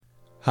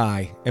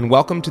Hi, and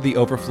welcome to the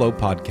Overflow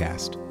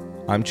Podcast.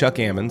 I'm Chuck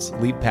Ammons,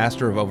 lead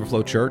pastor of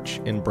Overflow Church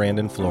in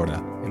Brandon, Florida,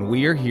 and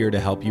we are here to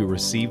help you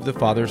receive the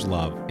Father's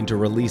love and to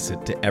release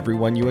it to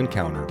everyone you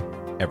encounter,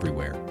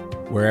 everywhere.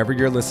 Wherever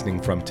you're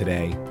listening from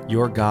today,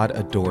 your God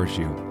adores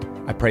you.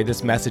 I pray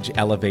this message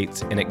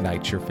elevates and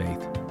ignites your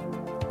faith.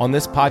 On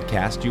this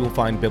podcast, you will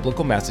find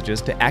biblical messages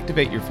to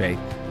activate your faith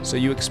so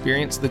you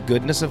experience the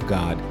goodness of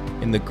God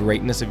and the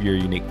greatness of your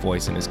unique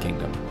voice in His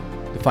kingdom.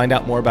 To find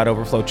out more about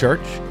Overflow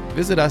Church,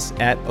 visit us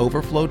at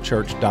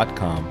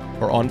overflowchurch.com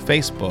or on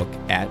Facebook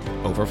at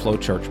Overflow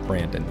Church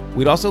Brandon.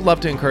 We'd also love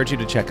to encourage you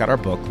to check out our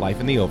book, Life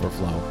in the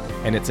Overflow,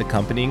 and its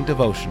accompanying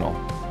devotional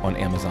on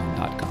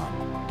Amazon.com.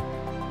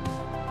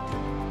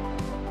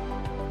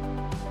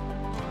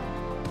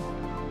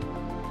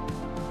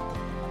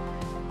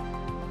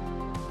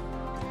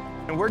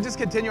 And we're just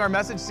continuing our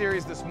message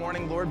series this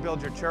morning, Lord,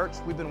 Build Your Church.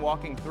 We've been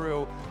walking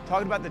through,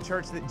 talking about the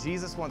church that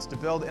Jesus wants to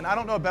build. And I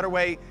don't know a better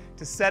way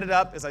to set it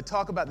up as I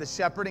talk about the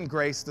shepherding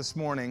grace this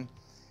morning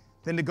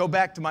than to go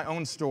back to my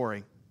own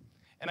story.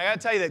 And I got to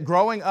tell you that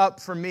growing up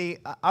for me,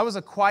 I was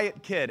a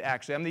quiet kid,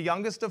 actually. I'm the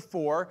youngest of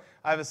four.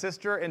 I have a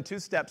sister and two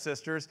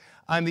stepsisters.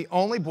 I'm the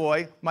only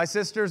boy. My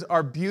sisters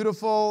are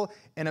beautiful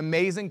and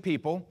amazing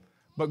people.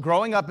 But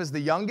growing up as the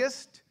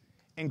youngest,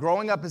 and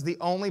growing up as the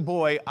only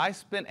boy, I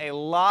spent a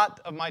lot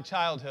of my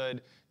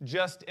childhood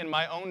just in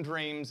my own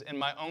dreams, in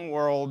my own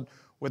world,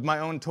 with my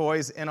own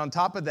toys. And on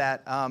top of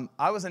that,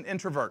 I was an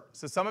introvert.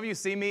 So some of you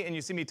see me and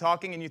you see me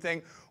talking and you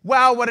think,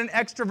 wow, what an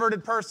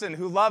extroverted person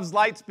who loves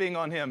lights being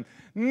on him.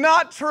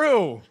 Not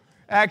true.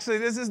 Actually,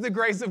 this is the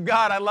grace of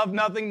God. I love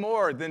nothing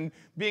more than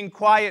being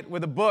quiet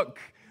with a book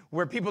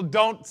where people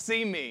don't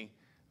see me.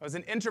 I was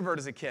an introvert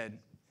as a kid.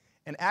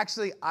 And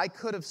actually, I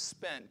could have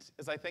spent,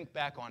 as I think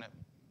back on it,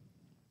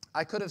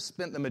 I could have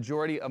spent the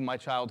majority of my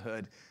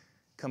childhood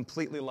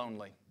completely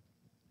lonely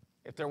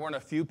if there weren't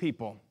a few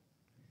people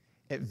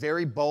at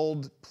very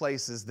bold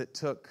places that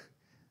took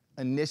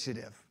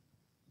initiative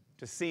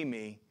to see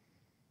me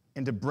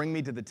and to bring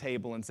me to the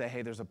table and say,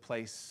 hey, there's a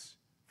place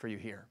for you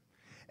here.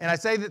 And I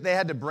say that they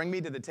had to bring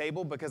me to the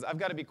table because I've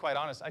got to be quite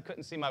honest, I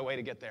couldn't see my way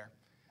to get there.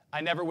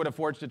 I never would have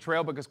forged a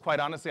trail because quite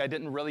honestly, I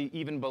didn't really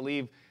even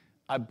believe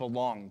I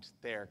belonged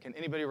there. Can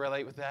anybody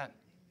relate with that?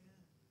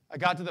 I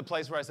got to the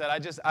place where I said,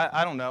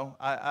 I don't know.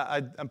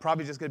 I'm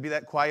probably just going to be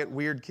that quiet,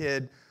 weird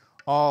kid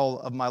all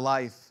of my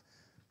life.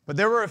 But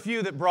there were a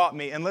few that brought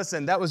me. And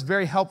listen, that was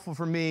very helpful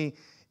for me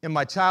in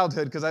my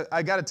childhood because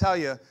I got to tell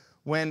you,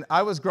 when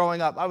I was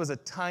growing up, I was a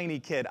tiny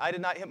kid. I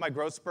did not hit my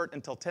growth spurt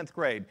until 10th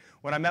grade.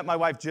 When I met my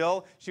wife,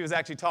 Jill, she was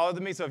actually taller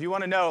than me. So if you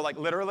want to know, like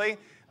literally,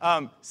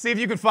 see if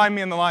you can find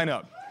me in the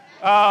lineup.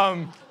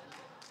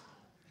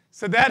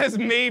 So that is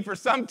me for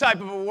some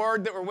type of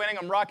award that we're winning.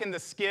 I'm rocking the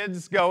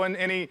skids going.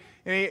 Any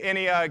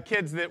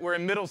kids that were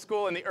in middle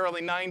school in the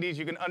early 90s,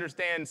 you can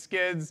understand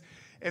skids.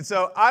 And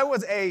so I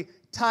was a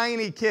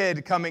tiny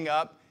kid coming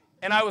up,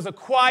 and I was a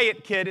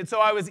quiet kid, and so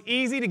I was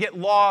easy to get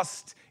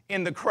lost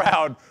in the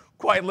crowd,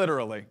 quite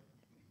literally.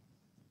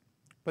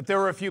 But there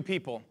were a few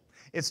people.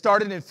 It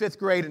started in 5th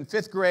grade. In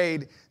 5th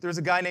grade, there was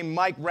a guy named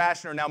Mike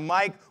Rashner. Now,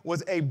 Mike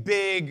was a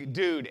big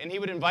dude, and he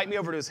would invite me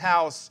over to his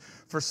house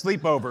for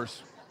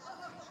sleepovers.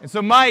 And so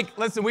Mike,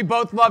 listen, we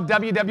both loved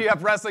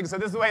WWF wrestling, so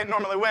this is the way it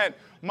normally went.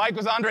 Mike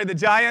was Andre the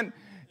Giant,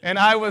 and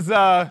I was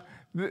the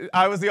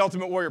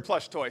Ultimate Warrior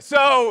plush toy.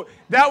 So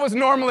that was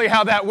normally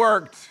how that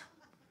worked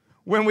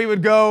when we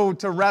would go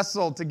to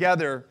wrestle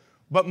together.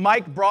 But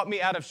Mike brought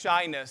me out of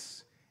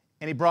shyness,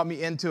 and he brought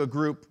me into a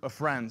group of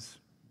friends.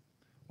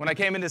 When I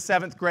came into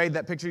 7th grade,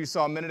 that picture you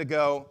saw a minute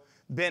ago,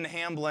 Ben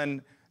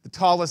Hamblin, the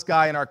tallest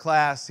guy in our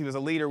class, he was a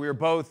leader. We were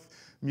both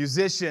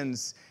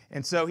musicians.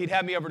 And so he'd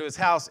have me over to his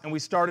house, and we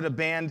started a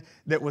band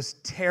that was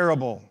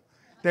terrible.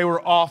 They were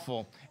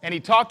awful. And he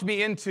talked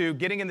me into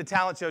getting in the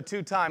talent show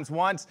 2 times.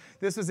 Once,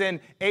 this was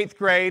in 8th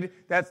grade.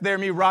 That's there,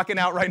 me rocking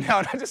out right now.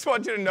 And I just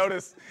want you to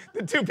notice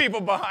the 2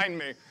 people behind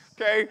me,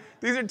 okay?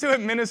 These are 2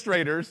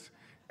 administrators.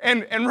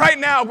 And right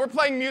now, we're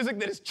playing music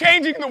that is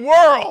changing the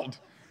world.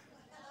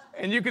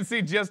 And you can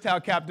see just how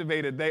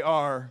captivated they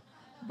are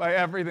by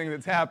everything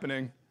that's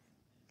happening.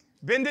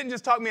 Ben didn't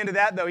just talk me into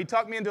that, though. He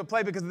talked me into a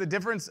play because of the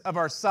difference of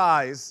our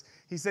size.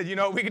 He said, you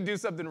know, we could do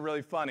something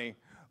really funny.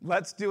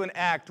 Let's do an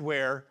act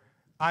where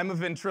I'm a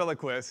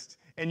ventriloquist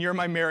and you're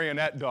my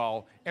marionette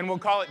doll, and we'll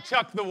call it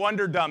Chuck the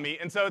Wonder Dummy.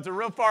 And so it's a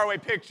real faraway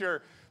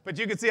picture, but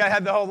you can see I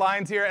had the whole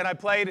lines here, and I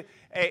played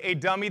a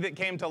dummy that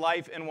came to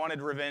life and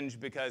wanted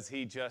revenge because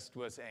he just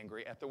was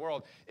angry at the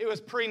world. It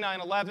was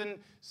pre-9/11,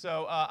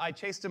 so I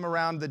chased him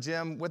around the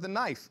gym with a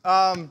knife.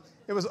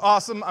 It was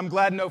awesome. I'm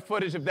glad no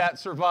footage of that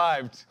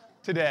survived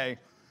today,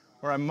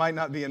 or I might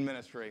not be in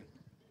ministry.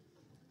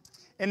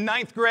 In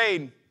 9th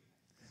grade,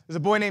 there's a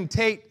boy named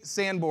Tate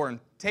Sanborn.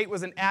 Tate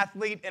was an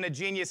athlete and a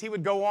genius. He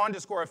would go on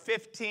to score a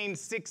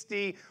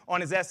 1560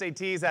 on his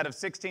SATs out of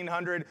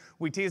 1,600.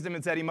 We teased him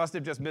and said he must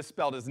have just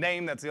misspelled his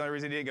name. That's the only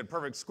reason he didn't get a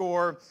perfect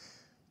score.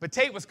 But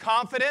Tate was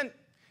confident.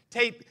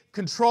 Tate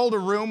controlled a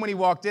room when he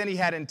walked in. He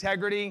had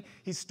integrity.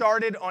 He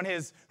started on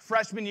his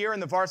freshman year in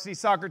the varsity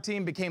soccer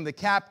team, became the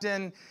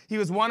captain. He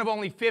was one of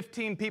only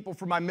 15 people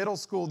from my middle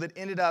school that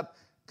ended up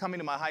coming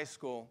to my high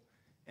school.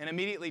 And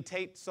immediately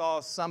Tate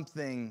saw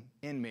something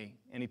in me,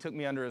 and he took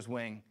me under his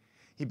wing.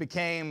 He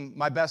became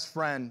my best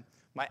friend,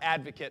 my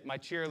advocate, my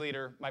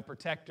cheerleader, my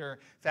protector.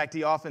 In fact,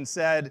 he often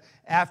said,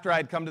 after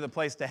I'd come to the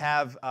place to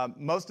have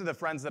most of the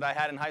friends that I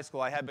had in high school,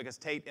 I had because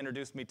Tate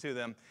introduced me to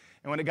them.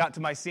 And when it got to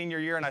my senior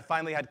year and I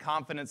finally had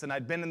confidence and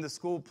I'd been in the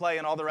school play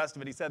and all the rest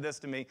of it, he said this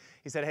to me.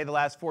 He said, hey, the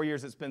last 4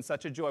 years it's been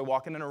such a joy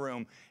walking in a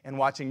room and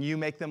watching you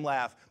make them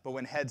laugh, but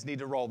when heads need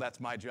to roll, that's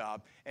my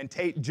job. And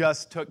Tate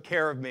just took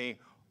care of me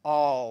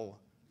all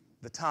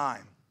the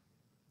time.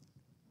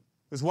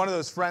 It was one of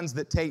those friends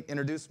that Tate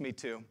introduced me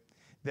to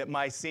that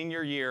my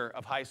senior year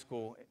of high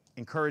school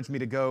encouraged me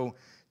to go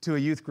to a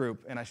youth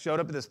group. And I showed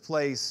up at this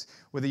place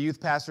with a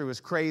youth pastor who was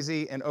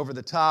crazy and over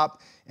the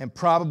top and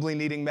probably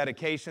needing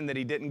medication that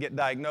he didn't get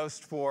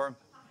diagnosed for.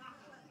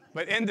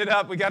 But ended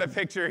up, we got a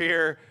picture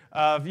here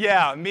of,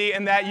 me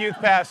and that youth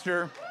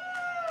pastor.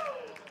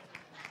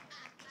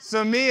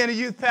 So me and a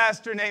youth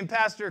pastor named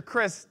Pastor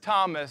Chris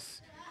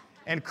Thomas.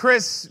 And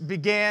Chris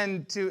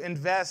began to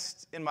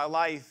invest in my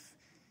life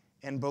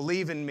and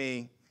believe in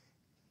me.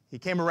 He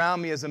came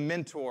around me as a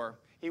mentor.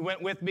 He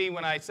went with me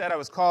when I said I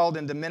was called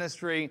into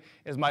ministry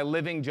as my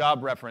living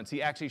job reference.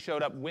 He actually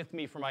showed up with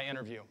me for my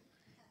interview.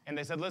 And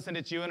they said, listen,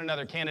 it's you and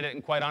another candidate,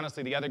 and quite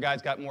honestly, the other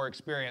guy's got more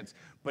experience,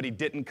 but he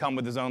didn't come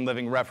with his own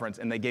living reference,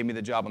 and they gave me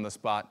the job on the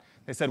spot.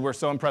 They said, we're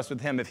so impressed with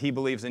him. If he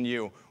believes in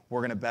you, we're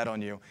going to bet on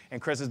you.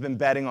 And Chris has been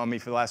betting on me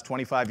for the last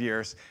 25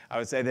 years. I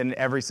would say that in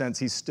every sense,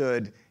 he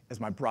stood as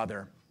my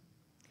brother.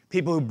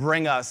 People who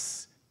bring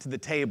us to the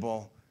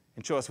table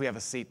and show us we have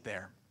a seat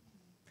there.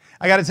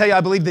 I got to tell you, I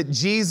believe that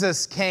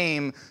Jesus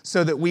came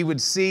so that we would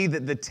see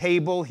that the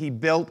table he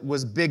built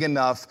was big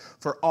enough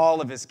for all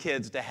of his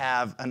kids to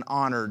have an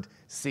honored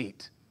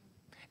seat.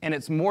 And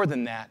it's more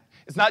than that.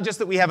 It's not just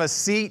that we have a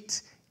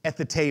seat at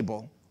the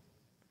table.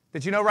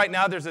 Did you know right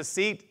now there's a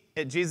seat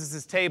at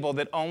Jesus' table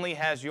that only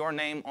has your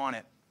name on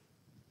it?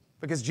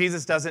 Because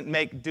Jesus doesn't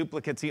make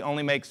duplicates, he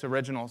only makes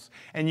originals.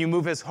 And you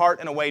move his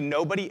heart in a way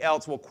nobody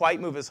else will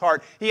quite move his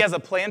heart. He has a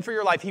plan for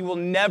your life. He will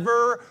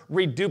never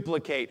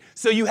reduplicate.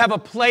 So you have a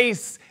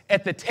place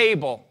at the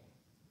table.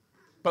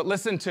 But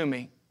listen to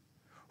me.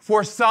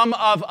 For some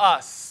of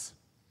us,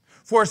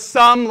 for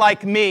some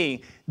like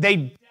me,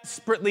 they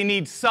desperately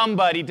need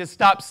somebody to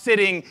stop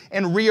sitting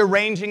and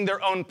rearranging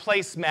their own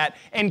placemat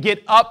and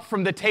get up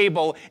from the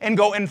table and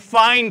go and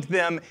find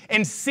them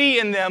and see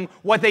in them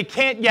what they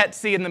can't yet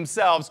see in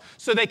themselves,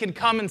 so they can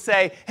come and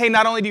say, hey,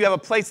 not only do you have a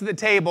place at the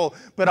table,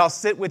 but I'll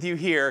sit with you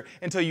here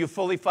until you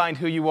fully find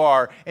who you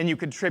are and you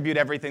contribute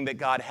everything that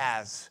God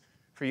has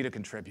for you to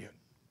contribute.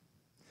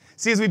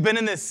 See, as we've been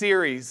in this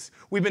series,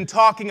 we've been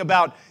talking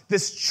about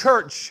this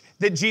church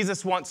that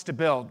Jesus wants to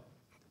build.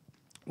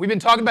 We've been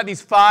talking about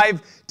these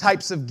 5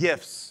 types of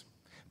gifts,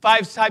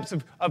 5 types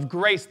of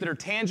grace that are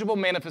tangible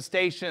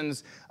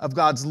manifestations of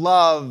God's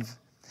love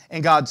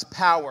and God's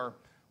power.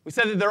 We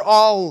said that they're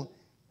all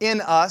in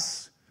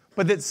us,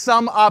 but that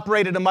some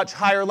operate at a much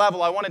higher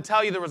level. I want to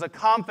tell you there was a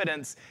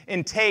confidence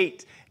in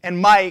Tate and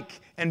Mike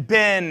and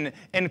Ben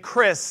and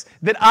Chris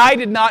that I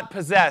did not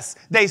possess.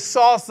 They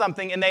saw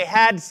something and they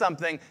had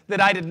something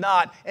that I did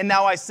not, and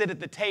now I sit at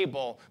the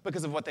table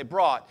because of what they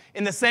brought.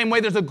 In the same way,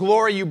 there's a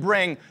glory you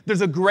bring,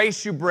 there's a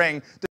grace you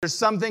bring, there's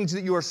some things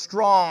that you are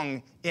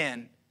strong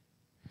in.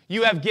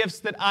 You have gifts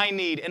that I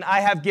need, and I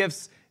have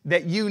gifts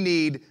that you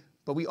need,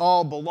 but we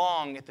all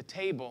belong at the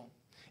table.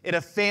 In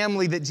a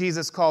family that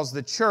Jesus calls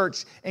the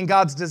church, and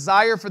God's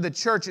desire for the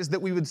church is that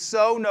we would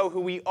so know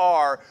who we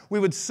are, we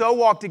would so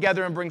walk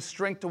together and bring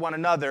strength to one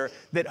another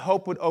that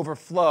hope would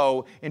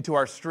overflow into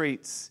our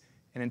streets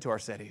and into our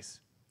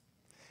cities.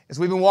 As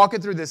we've been walking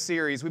through this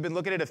series, we've been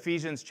looking at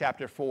Ephesians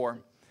chapter 4,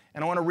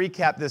 and I want to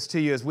recap this to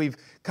you as we've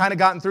kind of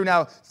gotten through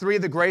now 3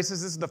 of the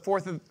graces. This is the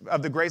 4th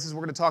of the graces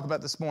we're going to talk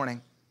about this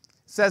morning.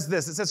 It says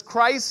this, it says,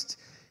 Christ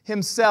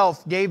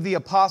himself gave the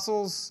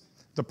apostles,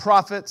 the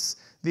prophets,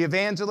 the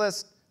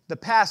evangelists, the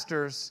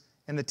pastors,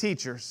 and the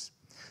teachers,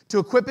 to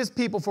equip his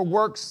people for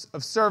works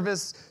of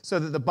service so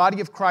that the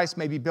body of Christ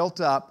may be built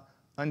up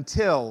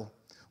until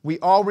we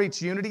all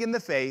reach unity in the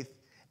faith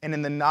and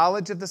in the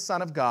knowledge of the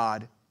Son of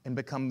God and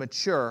become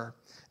mature,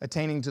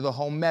 attaining to the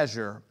whole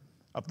measure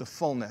of the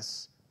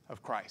fullness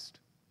of Christ.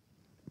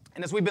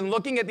 And as we've been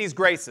looking at these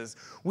graces,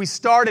 we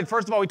started,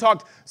 first of all, we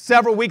talked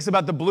several weeks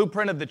about the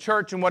blueprint of the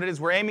church and what it is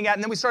we're aiming at,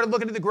 and then we started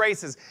looking at the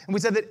graces, and we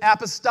said that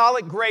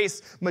apostolic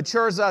grace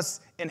matures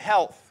us in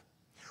health.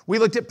 We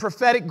looked at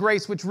prophetic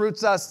grace, which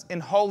roots us in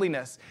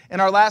holiness. In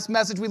our last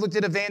message, we looked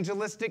at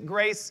evangelistic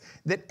grace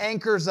that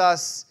anchors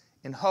us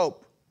in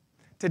hope.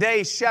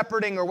 Today,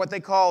 shepherding, or what they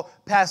call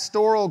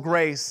pastoral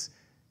grace,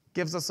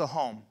 gives us a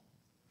home.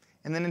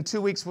 And then in 2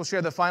 weeks, we'll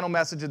share the final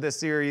message of this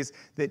series,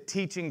 that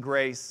teaching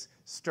grace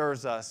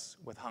stirs us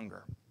with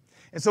hunger.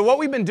 And so what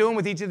we've been doing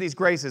with each of these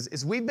graces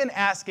is we've been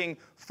asking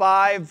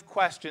 5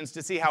 questions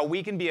to see how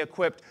we can be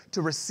equipped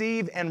to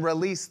receive and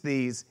release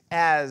these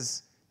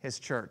as his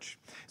church.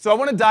 So I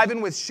want to dive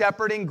in with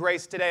shepherding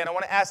grace today, and I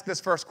want to ask this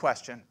first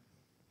question.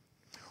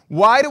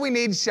 Why do we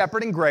need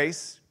shepherding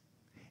grace,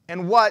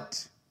 and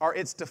what are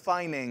its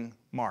defining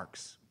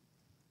marks?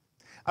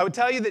 I would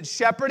tell you that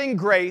shepherding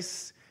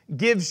grace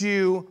gives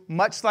you,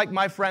 much like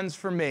my friends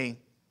for me,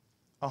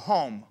 a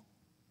home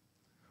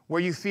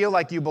where you feel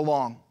like you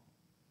belong.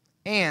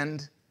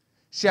 And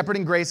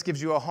shepherding grace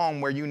gives you a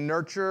home where you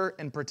nurture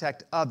and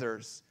protect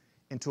others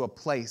into a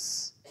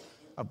place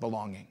of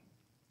belonging.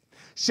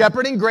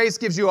 Shepherding grace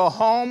gives you a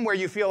home where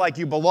you feel like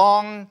you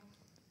belong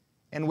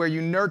and where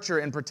you nurture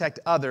and protect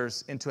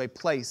others into a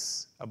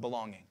place of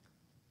belonging.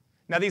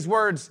 Now, these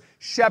words,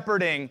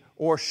 shepherding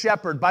or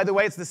shepherd, by the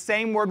way, it's the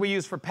same word we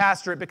use for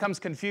pastor. It becomes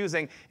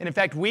confusing. And in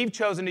fact, we've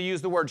chosen to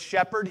use the word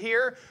shepherd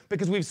here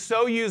because we've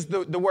so used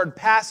the word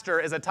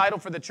pastor as a title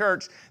for the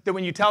church that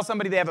when you tell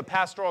somebody they have a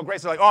pastoral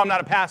grace, they're like, oh, I'm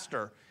not a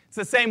pastor. It's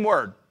the same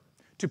word.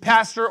 To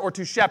pastor or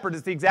to shepherd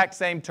is the exact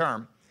same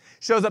term.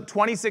 Shows up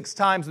 26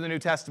 times in the New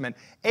Testament.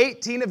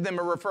 18 of them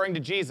are referring to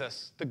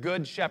Jesus, the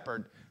good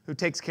shepherd who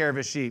takes care of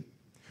his sheep.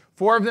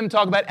 4 of them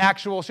talk about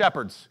actual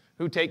shepherds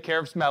who take care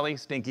of smelly,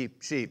 stinky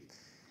sheep.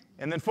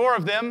 And then 4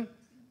 of them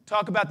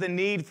talk about the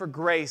need for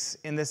grace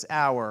in this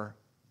hour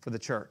for the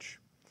church.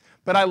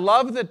 But I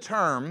love the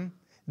term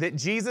that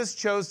Jesus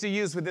chose to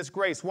use with this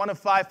grace, one of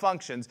 5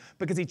 functions,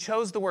 because he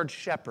chose the word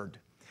shepherd.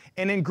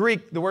 And in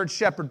Greek, the word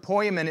shepherd,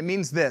 poimen, it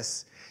means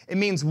this. It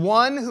means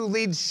one who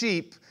leads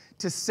sheep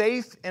to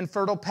safe and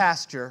fertile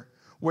pasture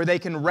where they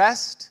can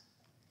rest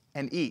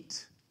and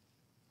eat.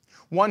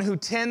 One who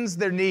tends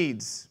their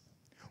needs.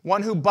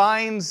 One who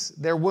binds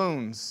their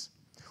wounds.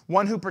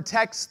 One who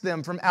protects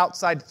them from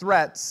outside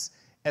threats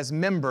as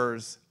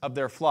members of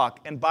their flock.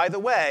 And by the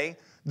way,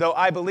 though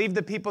I believe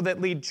the people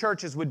that lead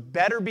churches would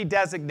better be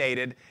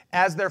designated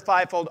as their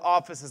 5-fold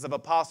offices of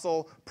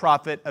apostle,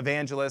 prophet,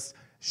 evangelist,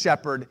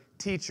 shepherd,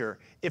 teacher.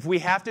 If we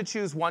have to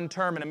choose one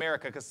term in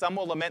America, because some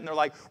will lament and they're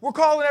like, we're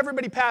calling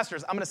everybody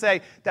pastors. I'm going to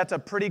say that's a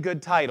pretty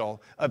good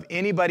title of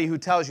anybody who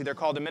tells you they're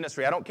called to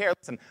ministry. I don't care.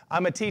 Listen,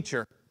 I'm a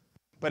teacher.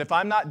 But if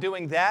I'm not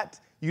doing that,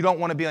 you don't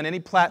want to be on any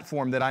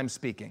platform that I'm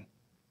speaking.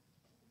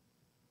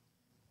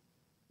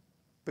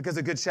 Because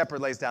a good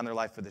shepherd lays down their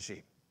life for the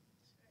sheep.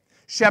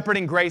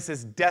 Shepherding grace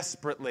is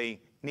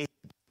desperately needed.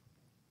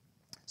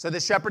 So the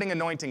shepherding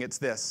anointing, it's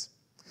this.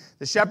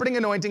 The shepherding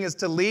anointing is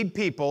to lead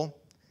people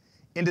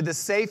into the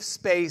safe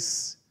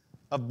space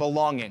of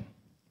belonging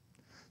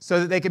so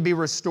that they can be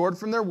restored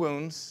from their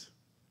wounds,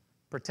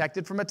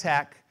 protected from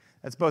attack.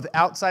 That's both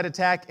outside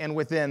attack and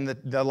within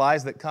the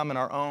lies that come in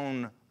our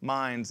own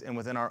minds and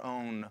within our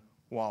own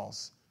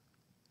walls.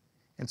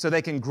 And so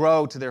they can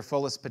grow to their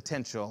fullest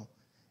potential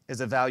as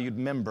a valued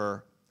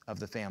member of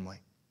the family.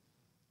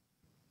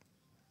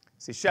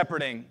 See,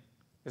 shepherding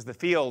is the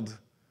field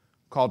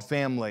called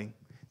family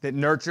that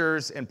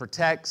nurtures and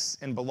protects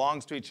and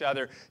belongs to each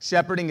other.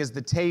 Shepherding is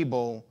the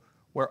table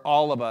where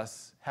all of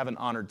us have an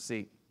honored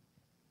seat.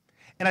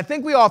 And I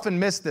think we often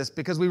miss this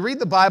because we read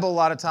the Bible a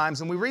lot of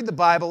times, and we read the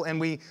Bible and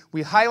we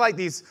highlight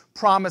these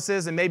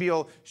promises, and maybe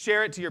you'll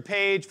share it to your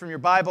page from your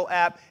Bible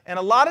app. And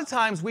a lot of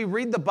times we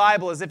read the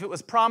Bible as if it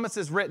was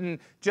promises written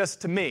just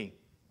to me,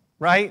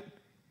 right?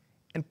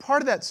 And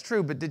part of that's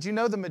true, but did you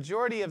know the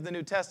majority of the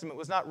New Testament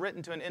was not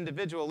written to an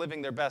individual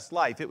living their best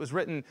life? It was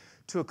written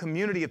to a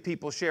community of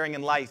people sharing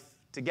in life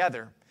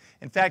together.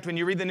 In fact, when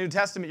you read the New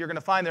Testament, you're going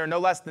to find there are no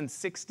less than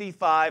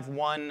 65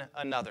 one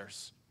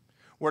another's.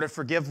 We're to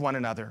forgive one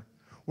another.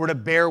 We're to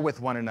bear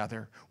with one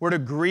another. We're to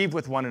grieve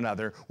with one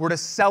another. We're to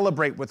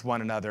celebrate with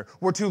one another.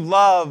 We're to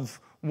love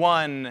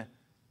one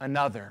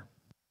another.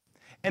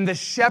 And the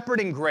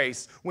shepherding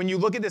grace, when you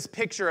look at this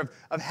picture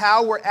of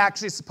how we're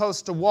actually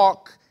supposed to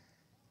walk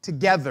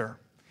together.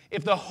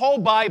 If the whole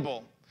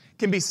Bible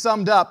can be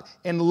summed up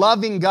in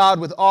loving God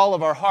with all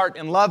of our heart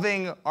and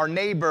loving our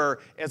neighbor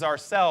as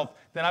ourselves,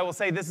 then I will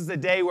say this is a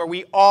day where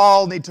we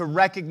all need to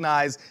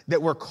recognize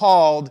that we're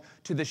called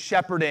to the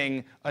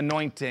shepherding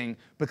anointing.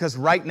 Because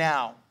right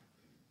now,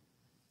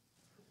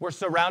 we're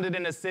surrounded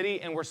in a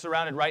city, and we're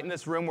surrounded right in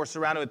this room, we're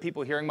surrounded with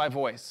people hearing my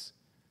voice.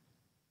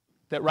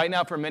 That right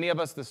now, for many of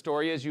us, the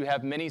story is you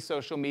have many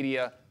social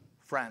media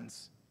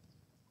friends,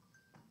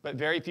 but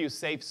very few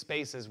safe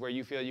spaces where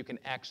you feel you can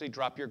actually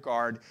drop your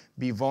guard,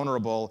 be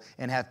vulnerable,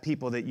 and have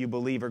people that you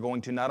believe are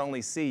going to not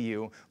only see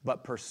you,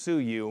 but pursue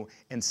you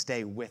and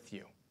stay with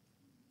you.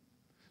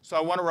 So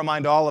I want to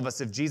remind all of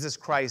us, if Jesus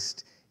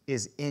Christ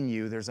is in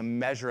you, there's a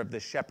measure of the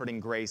shepherding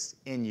grace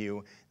in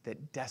you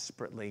that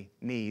desperately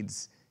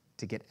needs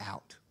to get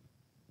out.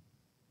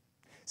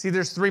 See,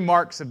 there's 3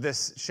 marks of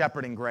this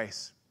shepherding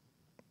grace.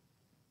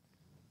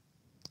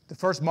 The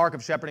first mark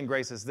of shepherding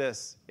grace is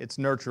this: it's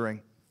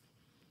nurturing.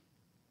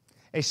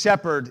 A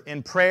shepherd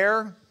in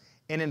prayer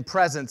and in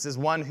presence is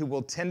one who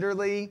will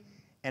tenderly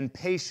and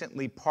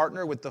patiently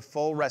partner with the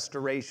full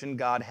restoration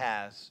God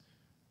has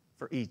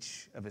for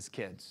each of his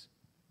kids.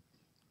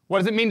 What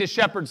does it mean to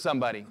shepherd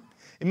somebody?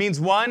 It means,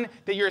 one,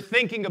 that you're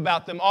thinking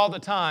about them all the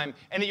time,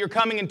 and that you're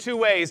coming in 2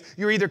 ways.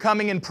 You're either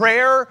coming in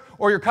prayer,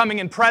 or you're coming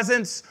in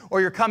presence,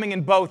 or you're coming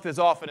in both as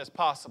often as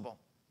possible.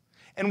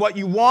 And what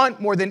you want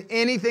more than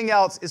anything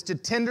else is to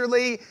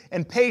tenderly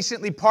and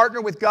patiently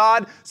partner with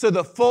God so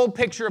the full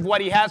picture of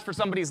what He has for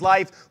somebody's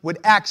life would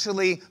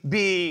actually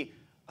be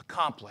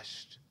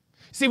accomplished.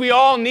 See, we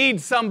all need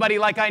somebody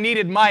like I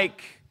needed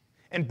Mike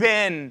and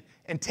Ben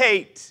and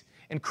Tate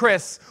and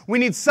Chris. We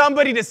need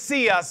somebody to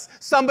see us,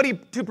 somebody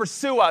to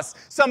pursue us,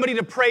 somebody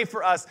to pray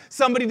for us,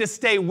 somebody to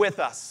stay with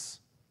us.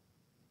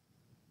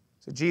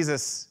 So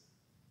Jesus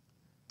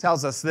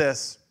tells us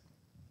this.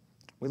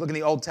 We look in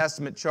the Old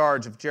Testament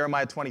charge of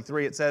Jeremiah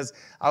 23. It says,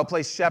 I will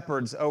place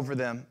shepherds over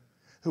them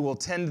who will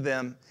tend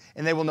them,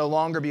 and they will no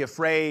longer be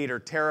afraid or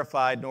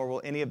terrified, nor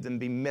will any of them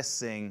be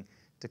missing,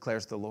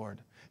 declares the Lord.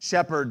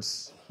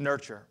 Shepherds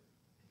nurture.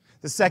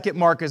 The second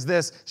mark is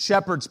this: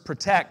 shepherds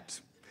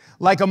protect.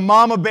 Like a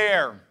mama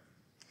bear,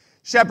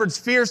 shepherds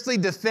fiercely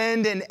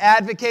defend and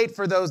advocate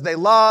for those they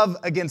love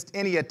against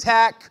any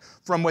attack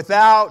from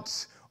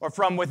without or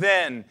from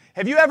within.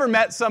 Have you ever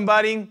met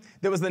somebody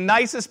that was the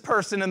nicest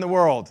person in the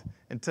world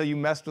until you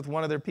messed with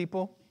one of their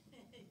people?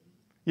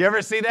 You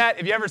ever see that?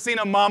 Have you ever seen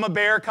a mama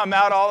bear come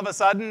out all of a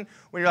sudden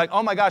when you're like,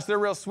 oh my gosh, they're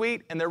real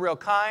sweet and they're real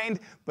kind,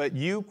 but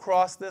you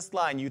cross this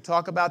line. You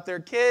talk about their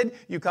kid,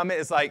 you come in,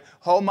 it's like,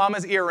 hold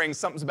mama's earrings,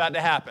 something's about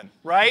to happen,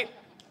 right?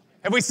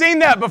 Have we seen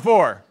that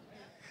before?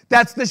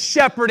 That's the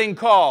shepherding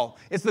call.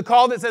 It's the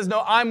call that says,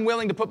 no, I'm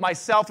willing to put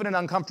myself in an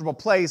uncomfortable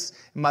place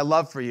in my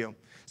love for you.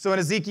 So in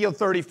Ezekiel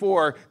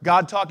 34,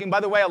 God talking, by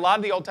the way, a lot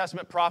of the Old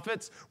Testament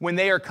prophets, when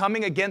they are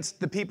coming against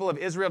the people of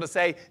Israel to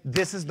say,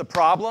 this is the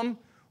problem,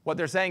 what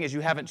they're saying is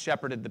you haven't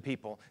shepherded the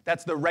people.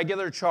 That's the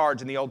regular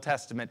charge in the Old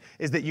Testament,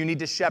 is that you need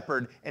to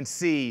shepherd and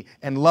see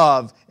and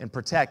love and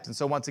protect. And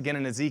so once again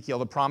in Ezekiel,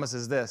 the promise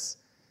is this: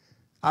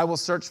 I will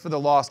search for the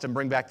lost and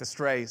bring back the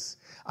strays.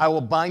 I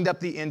will bind up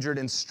the injured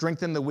and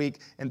strengthen the weak,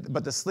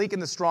 but the sleek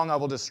and the strong I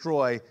will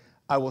destroy.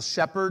 I will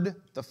shepherd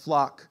the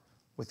flock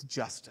with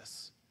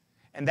justice.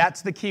 And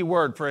that's the key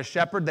word for a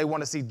shepherd. They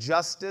want to see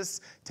justice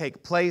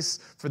take place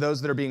for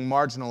those that are being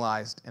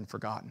marginalized and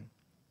forgotten.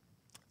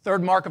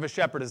 Third mark of a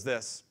shepherd is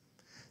this: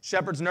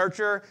 shepherds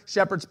nurture,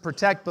 shepherds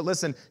protect, but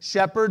listen,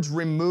 shepherds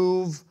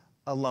remove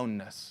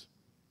aloneness.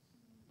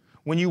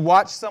 When you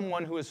watch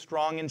someone who is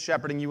strong in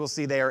shepherding, you will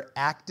see they are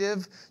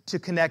active to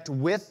connect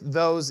with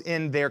those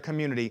in their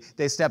community.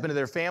 They step into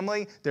their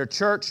family, their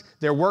church,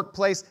 their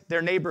workplace,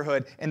 their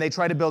neighborhood, and they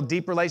try to build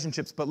deep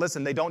relationships. But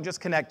listen, they don't just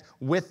connect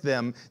with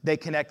them, they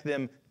connect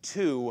them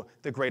to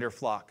the greater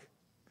flock.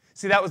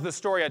 See, that was the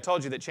story I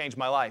told you that changed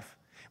my life.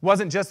 It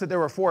wasn't just that there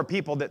were 4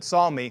 people that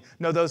saw me.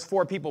 No, those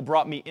 4 people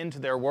brought me into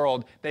their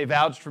world. They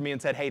vouched for me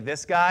and said, hey,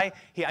 this guy,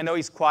 I know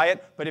he's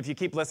quiet, but if you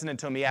keep listening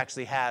to him, he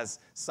actually has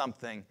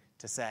something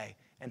to say.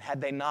 And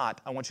had they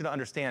not, I want you to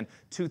understand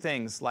 2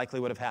 things likely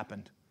would have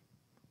happened.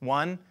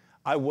 1,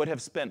 I would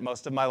have spent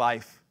most of my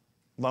life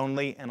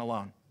lonely and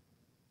alone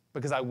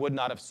because I would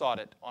not have sought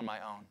it on my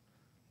own.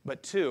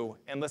 But 2,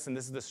 and listen,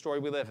 this is the story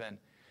we live in,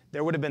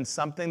 there would have been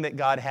something that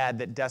God had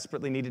that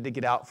desperately needed to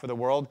get out for the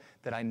world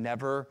that I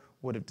never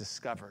would have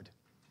discovered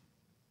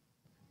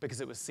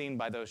because it was seen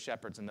by those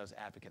shepherds and those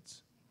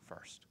advocates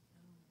first.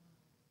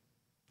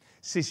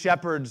 See,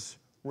 shepherds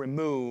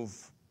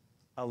remove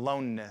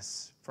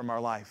aloneness from our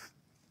life.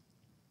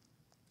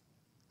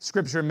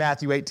 Scripture in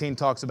Matthew 18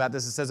 talks about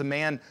this. It says, a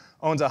man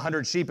owns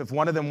 100 sheep. If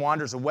one of them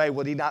wanders away,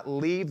 will he not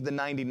leave the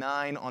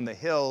 99 on the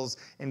hills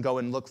and go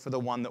and look for the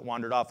one that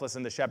wandered off?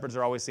 Listen, the shepherds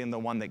are always seeing the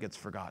one that gets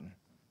forgotten.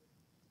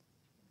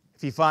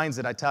 If he finds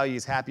it, I tell you,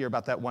 he's happier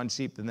about that one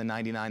sheep than the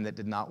 99 that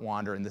did not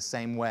wander. In the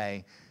same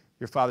way,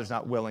 your Father's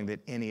not willing that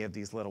any of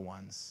these little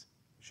ones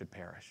should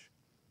perish.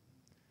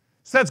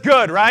 So that's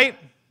good, right?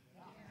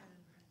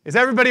 Is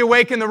everybody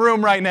awake in the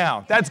room right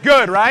now? That's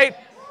good, right?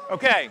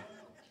 Okay.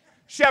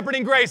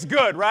 Shepherding grace,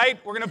 good, right?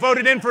 We're going to vote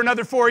it in for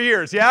another 4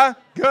 years, yeah?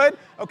 Good?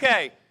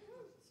 Okay.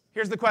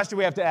 Here's the question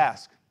we have to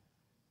ask.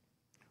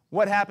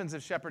 What happens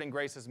if shepherding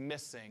grace is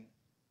missing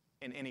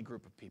in any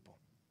group of people?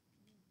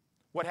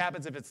 What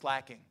happens if it's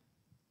lacking?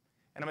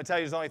 And I'm going to tell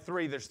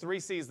you there's 3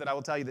 C's that I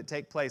will tell you that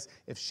take place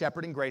if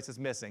shepherding grace is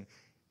missing.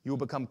 You will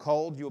become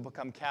cold, you will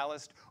become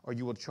calloused, or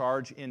you will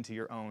charge into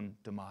your own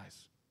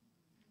demise.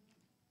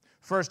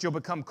 First, you'll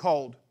become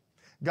cold.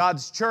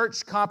 God's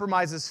church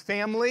compromises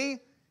family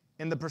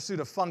in the pursuit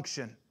of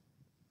function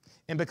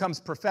and becomes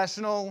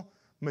professional,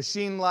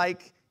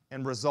 machine-like,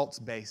 and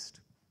results-based.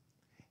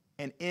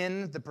 And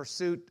in the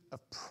pursuit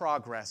of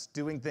progress,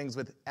 doing things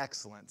with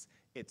excellence,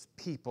 it's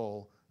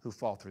people who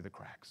fall through the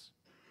cracks.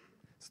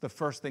 It's the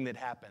first thing that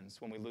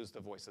happens when we lose the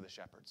voice of the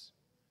shepherds.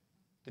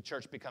 The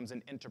church becomes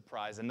an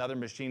enterprise, another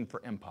machine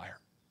for empire.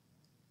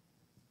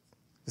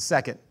 The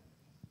second,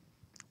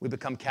 we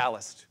become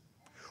calloused.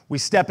 We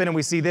step in and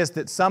we see this,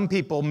 that some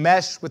people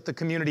mesh with the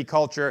community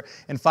culture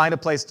and find a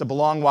place to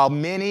belong, while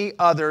many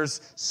others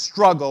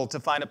struggle to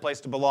find a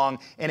place to belong,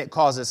 and it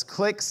causes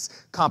cliques,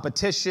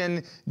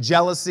 competition,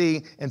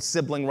 jealousy, and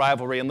sibling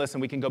rivalry. And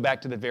listen, we can go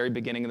back to the very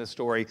beginning of the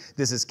story.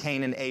 This is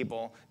Cain and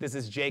Abel. This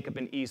is Jacob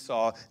and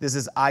Esau. This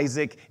is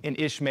Isaac and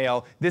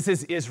Ishmael. This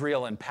is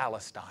Israel and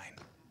Palestine.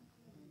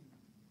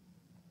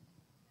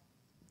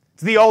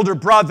 It's the older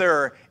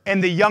brother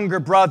and the younger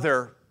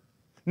brother.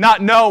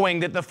 Not knowing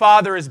that the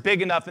Father is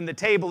big enough and the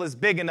table is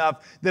big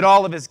enough that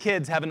all of his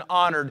kids have an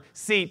honored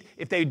seat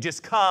if they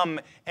just come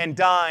and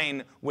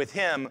dine with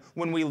him.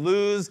 When we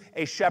lose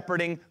a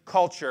shepherding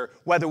culture,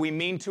 whether we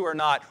mean to or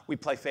not, we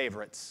play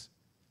favorites.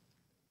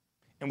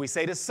 And we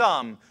say to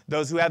some,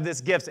 those who have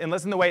this gift, and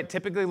listen, the way it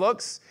typically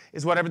looks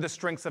is whatever the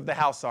strengths of the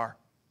house are.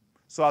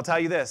 So I'll tell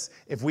you this,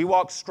 if we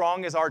walk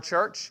strong as our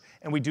church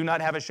and we do not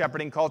have a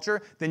shepherding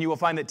culture, then you will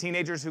find that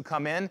teenagers who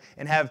come in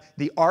and have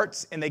the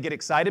arts and they get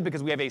excited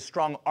because we have a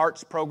strong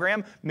arts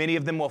program, many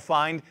of them will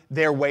find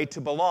their way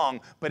to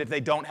belong. But if they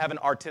don't have an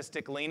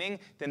artistic leaning,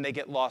 then they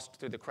get lost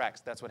through the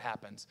cracks. That's what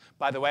happens.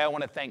 By the way, I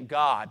want to thank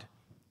God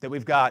that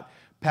we've got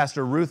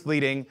Pastor Ruth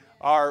leading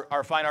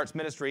our fine arts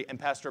ministry and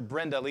Pastor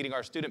Brenda leading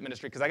our student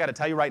ministry, because I got to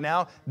tell you right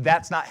now,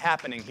 that's not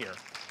happening here.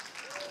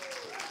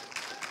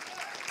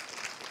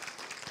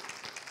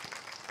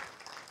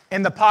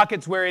 In the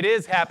pockets where it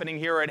is happening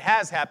here, or it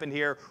has happened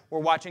here,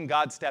 we're watching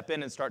God step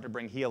in and start to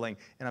bring healing.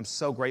 And I'm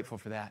so grateful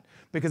for that.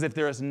 Because if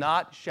there is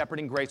not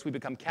shepherding grace, we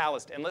become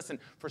calloused. And listen,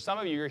 for some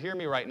of you, you're hearing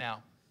me right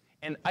now.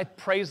 And I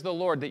praise the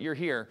Lord that you're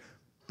here.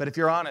 But if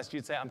you're honest,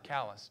 you'd say, I'm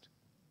calloused.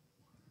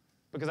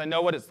 Because I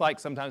know what it's like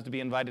sometimes to be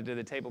invited to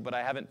the table, but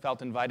I haven't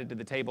felt invited to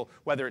the table.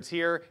 Whether it's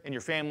here, in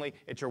your family,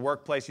 at your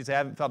workplace, you say, I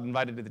haven't felt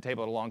invited to the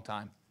table in a long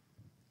time.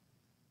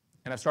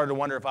 And I've started to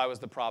wonder if I was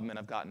the problem, and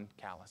I've gotten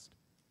calloused.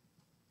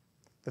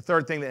 The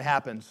third thing that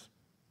happens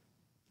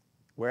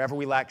wherever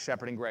we lack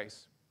shepherding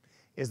grace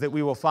is that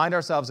we will find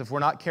ourselves, if we're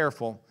not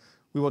careful,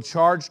 we will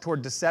charge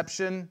toward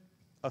deception,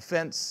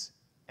 offense,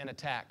 and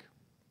attack.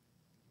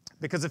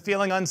 Because of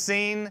feeling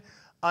unseen,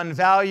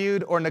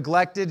 unvalued, or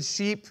neglected,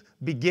 sheep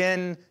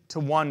begin to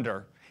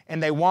wander.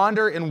 And they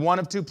wander in one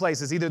of two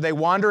places. Either they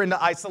wander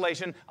into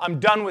isolation, I'm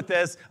done with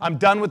this, I'm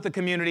done with the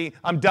community,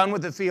 I'm done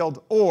with the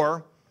field,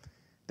 or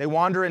they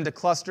wander into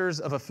clusters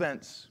of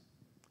offense,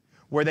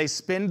 where they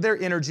spend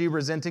their energy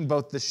resenting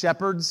both the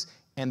shepherds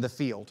and the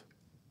field.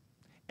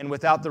 And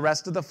without the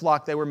rest of the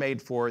flock they were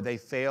made for, they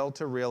fail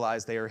to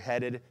realize they are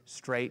headed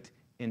straight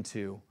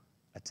into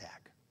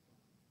attack.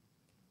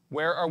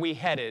 Where are we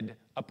headed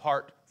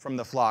apart from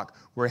the flock?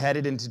 We're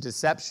headed into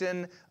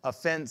deception,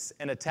 offense,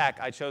 and attack.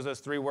 I chose those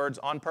three words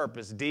on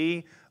purpose,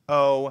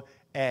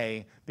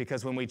 D-O-A,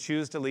 because when we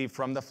choose to leave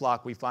from the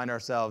flock, we find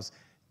ourselves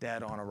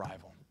dead on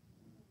arrival.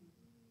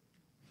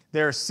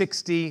 There are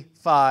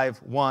 65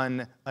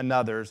 one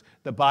another's.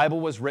 The Bible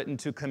was written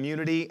to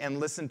community,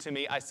 and listen to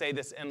me, I say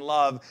this in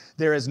love.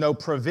 There is no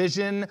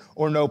provision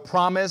or no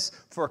promise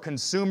for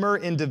consumer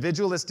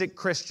individualistic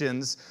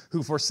Christians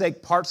who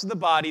forsake parts of the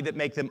body that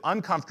make them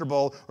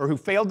uncomfortable or who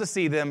fail to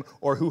see them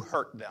or who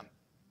hurt them.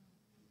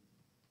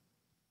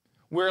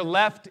 We're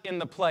left in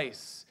the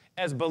place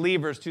as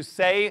believers to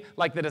say,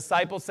 like the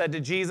disciples said to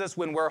Jesus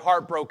when we're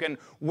heartbroken,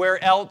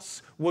 where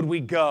else would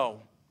we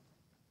go?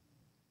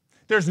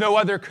 There's no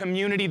other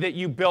community that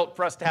you built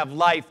for us to have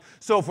life.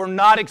 So if we're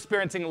not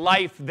experiencing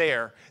life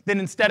there, then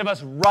instead of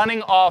us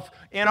running off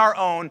in our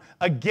own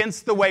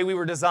against the way we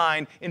were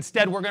designed,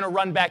 instead we're going to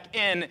run back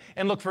in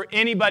and look for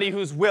anybody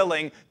who's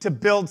willing to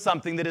build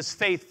something that is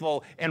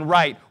faithful and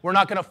right. We're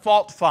not going to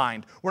fault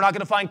find. We're not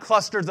going to find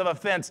clusters of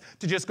offense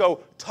to just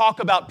go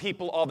talk about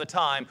people all the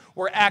time.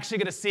 We're actually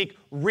going to seek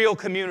real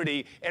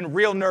community and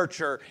real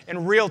nurture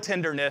and real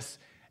tenderness,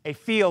 a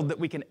field that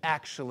we can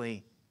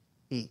actually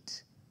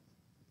eat.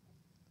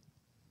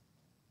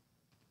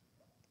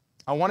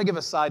 I want to give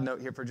a side note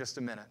here for just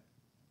a minute.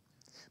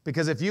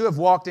 Because if you have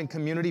walked in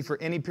community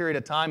for any period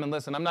of time, and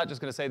listen, I'm not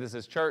just going to say this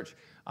is church.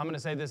 I'm going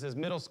to say this is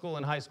middle school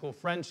and high school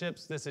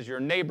friendships. This is your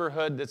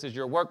neighborhood. This is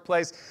your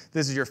workplace.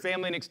 This is your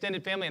family and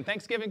extended family. And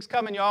Thanksgiving's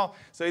coming, y'all.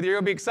 So either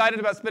you'll be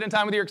excited about spending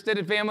time with your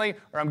extended family,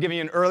 or I'm giving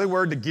you an early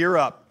word to gear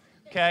up,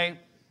 okay?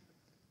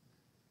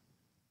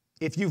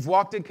 If you've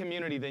walked in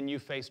community, then you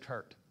faced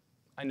hurt.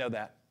 I know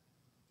that.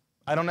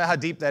 I don't know how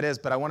deep that is,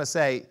 but I want to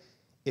say,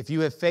 if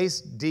you have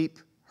faced deep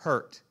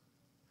hurt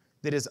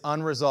that is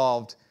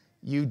unresolved,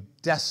 you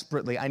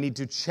desperately, I need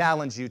to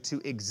challenge you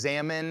to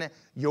examine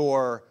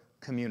your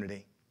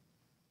community.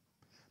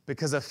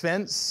 Because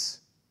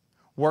offense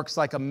works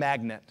like a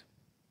magnet,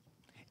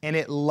 and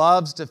it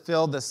loves to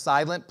fill the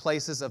silent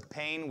places of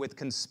pain with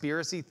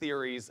conspiracy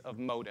theories of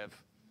motive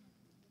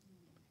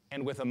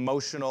and with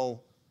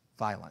emotional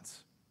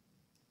violence.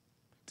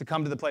 To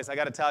come to the place, I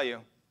got to tell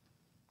you,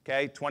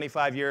 okay,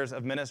 25 years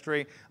of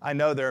ministry, I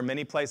know there are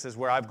many places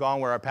where I've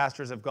gone, where our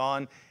pastors have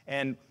gone,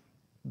 and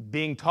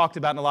being talked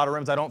about in a lot of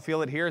rooms. I don't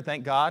feel it here,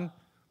 thank God.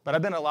 But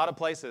I've been in a lot of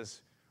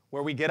places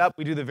where we get up,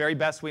 we do the very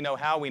best we know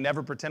how. We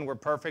never pretend we're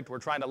perfect. We're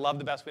trying to love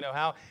the best we know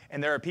how.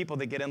 And there are people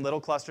that get in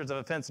little clusters of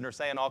offense and are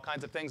saying all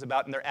kinds of things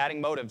about, and they're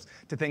adding motives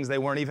to things they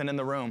weren't even in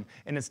the room.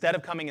 And instead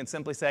of coming and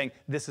simply saying,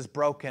 this is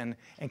broken,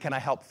 and can I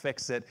help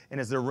fix it?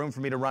 And is there room for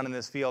me to run in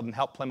this field and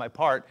help play my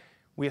part?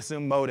 We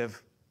assume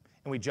motive,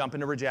 and we jump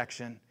into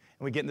rejection.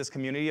 And we get in this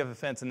community of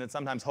offense, and then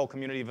sometimes whole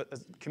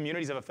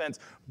communities of offense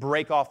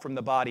break off from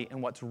the body. And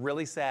what's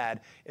really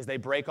sad is they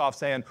break off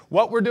saying,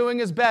 what we're doing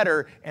is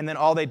better, and then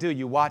all they do,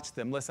 you watch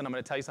them. Listen, I'm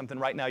going to tell you something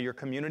right now. Your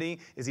community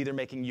is either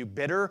making you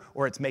bitter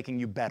or it's making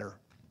you better.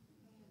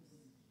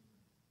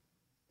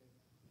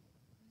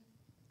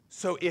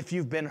 So if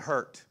you've been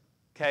hurt,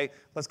 okay,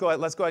 let's go ahead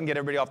and get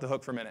everybody off the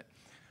hook for a minute.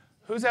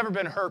 Who's ever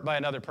been hurt by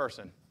another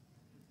person?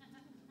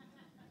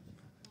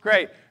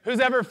 Great. Who's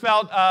ever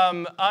felt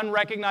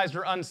unrecognized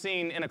or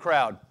unseen in a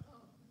crowd?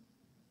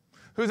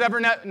 Who's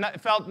ever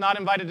felt not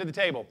invited to the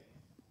table?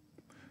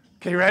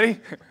 Okay, you ready?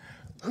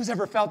 Who's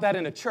ever felt that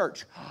in a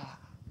church?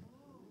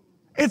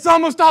 It's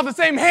almost all the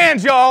same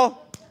hands,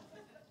 y'all.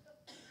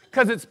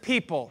 Because it's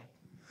people.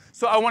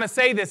 So I want to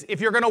say this. If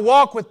you're going to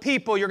walk with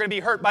people, you're going to be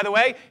hurt. By the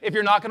way, if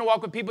you're not going to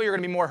walk with people, you're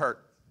going to be more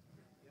hurt.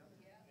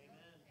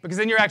 Because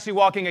then you're actually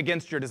walking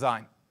against your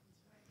design.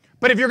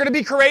 But if you're going to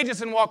be courageous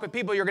and walk with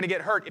people, you're going to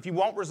get hurt. If you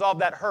won't resolve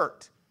that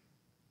hurt,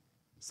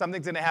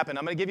 something's going to happen.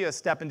 I'm going to give you a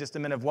step in just a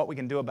minute of what we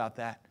can do about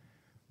that.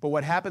 But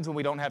what happens when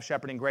we don't have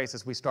shepherding grace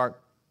is we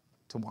start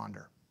to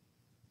wander.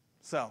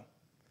 So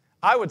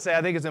I would say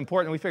I think it's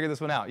important we figure this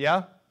one out,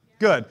 yeah?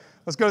 Good.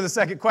 Let's go to the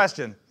second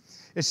question.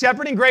 Is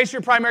shepherding grace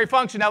your primary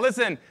function? Now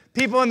listen,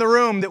 people in the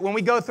room, that when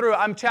we go through,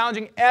 I'm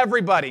challenging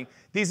everybody.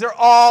 These are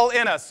all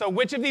in us. So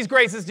which of these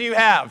graces do you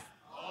have?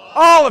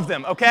 All of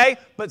them, okay?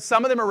 But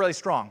some of them are really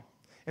strong.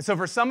 And so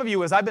for some of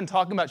you, as I've been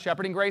talking about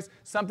shepherding grace,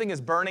 something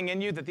is burning in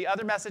you that the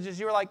other messages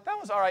you were like, that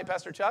was all right,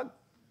 Pastor Chuck.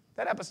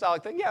 That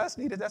apostolic thing, yeah, that's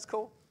needed, that's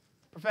cool.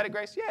 Prophetic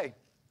grace, yay.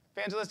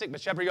 Evangelistic,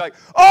 but shepherd, you're like,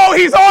 oh,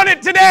 he's on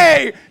it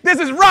today. This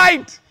is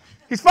right.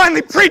 He's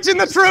finally preaching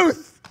the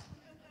truth.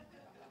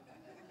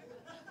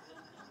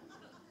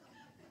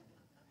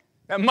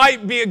 That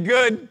might be a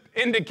good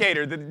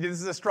indicator that this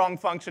is a strong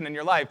function in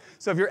your life.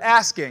 So if you're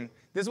asking,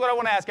 this is what I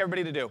want to ask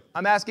everybody to do.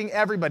 I'm asking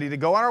everybody to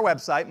go on our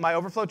website,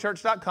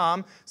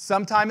 myoverflowchurch.com,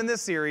 sometime in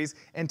this series,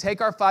 and take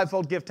our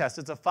fivefold gift test.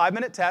 It's a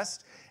 5-minute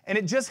test, and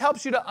it just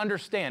helps you to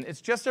understand. It's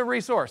just a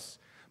resource,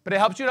 but it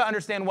helps you to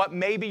understand what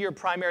may be your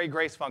primary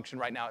grace function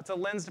right now. It's a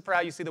lens for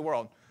how you see the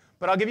world.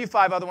 But I'll give you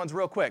 5 other ones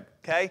real quick,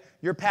 okay?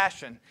 Your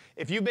passion.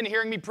 If you've been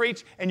hearing me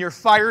preach and you're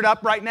fired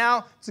up right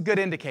now, it's a good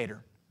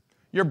indicator.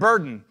 Your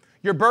burden.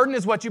 Your burden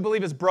is what you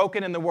believe is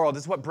broken in the world.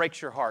 It's what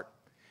breaks your heart.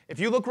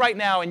 If you look right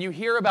now and you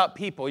hear about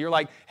people, you're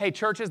like, hey,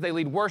 churches, they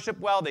lead worship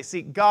well, they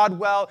seek God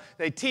well,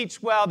 they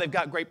teach well, they've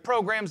got great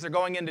programs, they're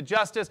going into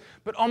justice,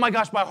 but oh my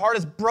gosh, my heart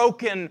is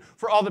broken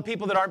for all the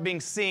people that aren't being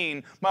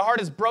seen. My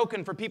heart is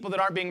broken for people that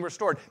aren't being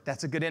restored.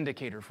 That's a good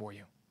indicator for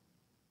you.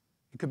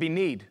 It could be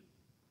need.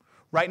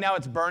 Right now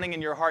it's burning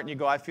in your heart and you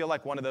go, I feel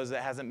like one of those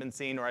that hasn't been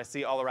seen, or I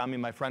see all around me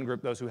in my friend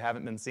group those who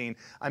haven't been seen.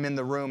 I'm in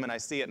the room and I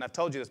see it. And I've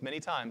told you this many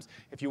times.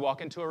 If you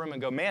walk into a room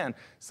and go, man,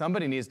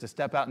 somebody needs to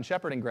step out in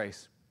shepherding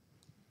grace.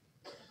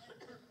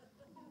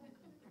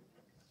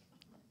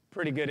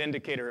 Pretty good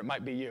indicator it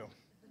might be you,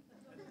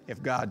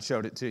 if God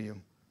showed it to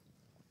you.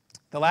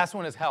 The last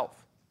one is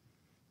health.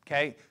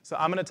 Okay? So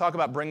I'm going to talk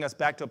about bringing us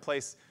back to a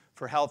place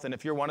for health, and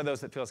if you're one of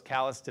those that feels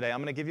callous today, I'm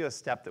going to give you a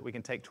step that we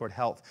can take toward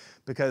health,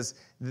 because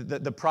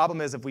the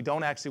problem is if we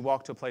don't actually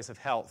walk to a place of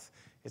health,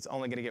 it's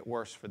only going to get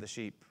worse for the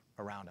sheep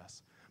around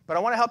us. But I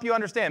want to help you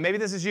understand. Maybe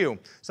this is you.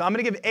 So I'm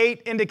going to give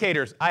 8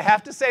 indicators. I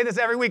have to say this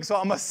every week, so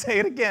I must say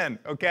it again,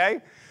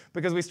 okay?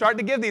 Because we start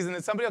to give these, and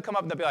then somebody will come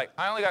up and they'll be like,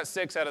 I only got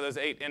 6 out of those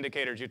 8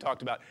 indicators you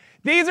talked about.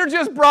 These are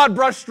just broad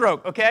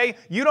brushstroke, okay?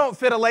 You don't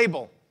fit a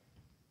label.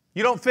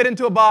 You don't fit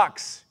into a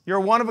box. You're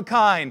one of a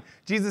kind.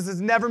 Jesus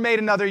has never made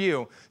another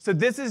you. So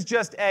this is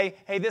just hey,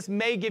 this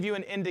may give you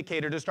an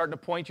indicator to start to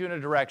point you in a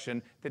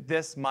direction that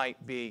this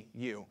might be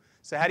you.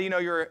 So how do you know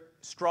you're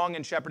strong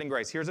in shepherding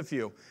grace? Here's a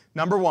few.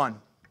 Number 1,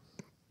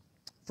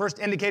 first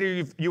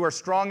indicator you are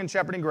strong in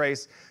shepherding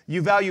grace,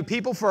 you value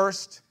people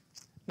first,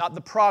 not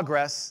the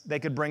progress they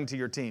could bring to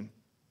your team.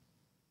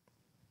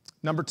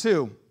 Number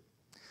 2,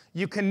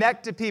 you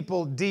connect to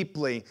people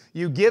deeply.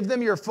 You give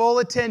them your full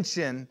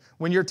attention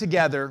when you're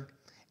together,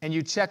 and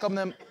you check on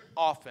them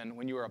often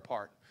when you are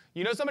apart.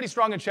 You know somebody's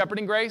strong in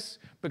shepherding grace?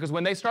 Because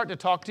when they start to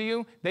talk to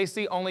you, they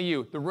see only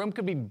you. The room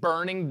could be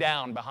burning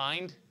down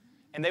behind,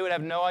 and they would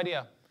have no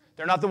idea.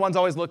 They're not the ones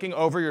always looking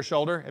over your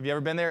shoulder. Have you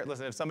ever been there?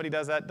 Listen, if somebody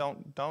does that,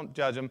 don't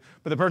judge them.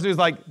 But the person who's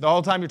like, the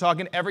whole time you're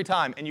talking, every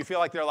time, and you feel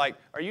like they're like,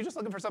 are you just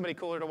looking for somebody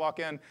cooler to walk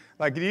in?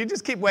 Like, do you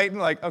just keep waiting?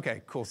 Like,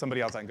 okay, cool,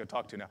 somebody else I can go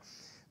talk to now.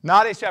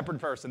 Not a shepherd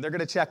person. They're going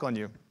to check on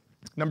you.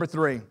 Number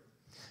 3,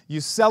 you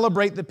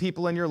celebrate the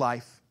people in your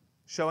life,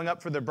 showing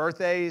up for their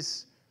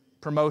birthdays,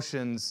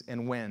 promotions,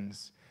 and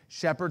wins.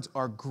 Shepherds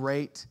are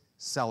great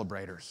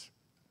celebrators.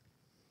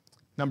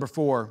 Number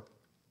 4,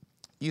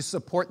 you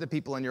support the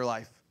people in your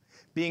life,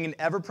 being an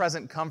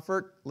ever-present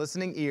comfort,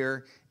 listening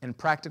ear, and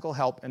practical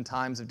help in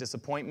times of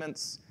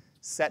disappointments,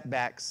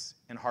 setbacks,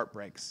 and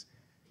heartbreaks.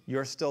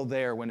 You're still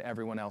there when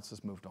everyone else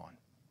has moved on.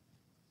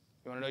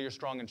 You want to know you're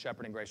strong in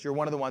shepherding grace. You're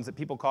one of the ones that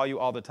people call you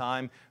all the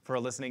time for a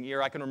listening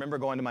ear. I can remember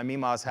going to my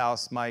Mima's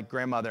house, my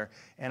grandmother,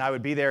 and I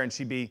would be there and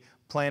she'd be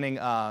planning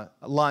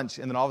lunch,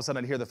 and then all of a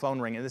sudden I'd hear the phone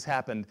ring, and this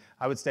happened.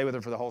 I would stay with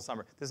her for the whole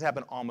summer. This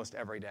happened almost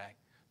every day.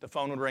 The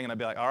phone would ring and I'd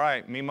be like, all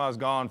right, Mima's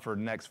gone for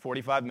the next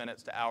 45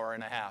 minutes to hour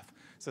and a half.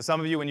 So some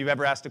of you, when you've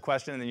ever asked a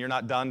question and then you're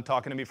not done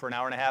talking to me for an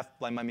hour and a half,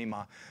 blame my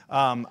Mima.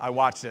 I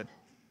watched it.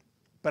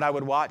 But I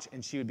would watch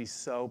and she would be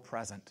so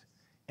present.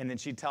 And then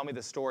she'd tell me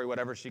the story,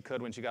 whatever she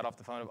could, when she got off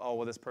the phone of, oh,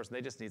 well, this person,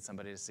 they just need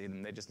somebody to see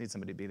them. They just need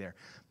somebody to be there.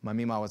 My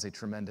Mima was a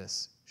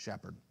tremendous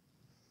shepherd.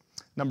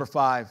 Number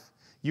 5,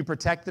 you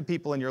protect the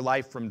people in your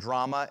life from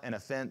drama and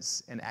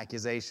offense and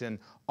accusation,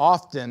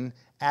 often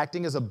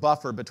acting as a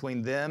buffer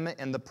between them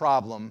and the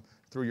problem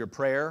through your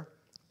prayer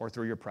or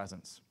through your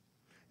presence.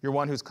 You're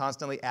one who's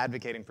constantly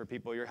advocating for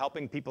people. You're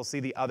helping people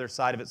see the other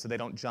side of it so they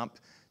don't jump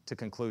to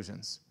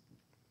conclusions.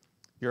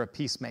 You're a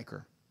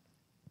peacemaker.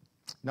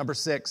 Number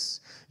 6,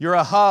 you're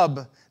a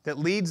hub that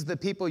leads the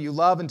people you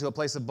love into a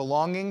place of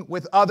belonging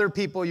with other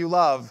people you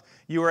love.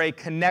 You are a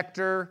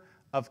connector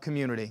of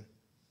community.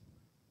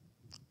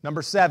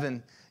 Number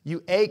 7,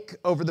 you ache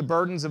over the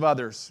burdens of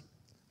others,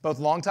 both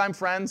longtime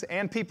friends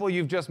and people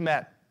you've just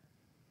met.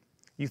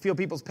 You feel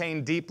people's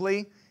pain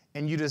deeply,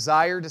 and you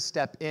desire to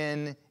step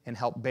in and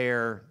help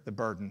bear the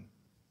burden.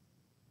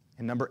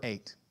 And number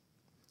 8,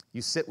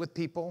 you sit with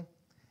people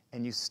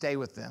and you stay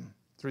with them.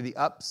 Through the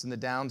ups and the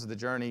downs of the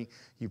journey,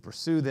 you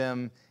pursue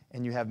them,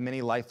 and you have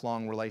many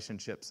lifelong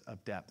relationships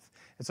of depth.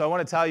 And so I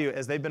want to tell you,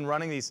 as they've been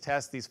running these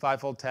tests, these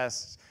 5-fold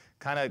tests,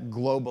 kind of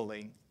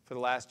globally for the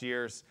last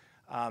years,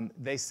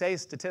 they say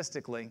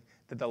statistically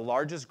that the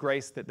largest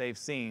grace that they've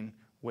seen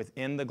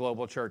within the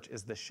global church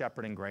is the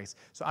shepherding grace.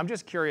 So I'm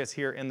just curious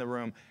here in the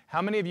room,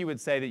 how many of you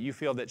would say that you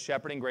feel that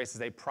shepherding grace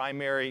is a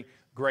primary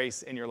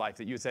grace in your life?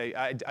 That you would say,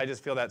 I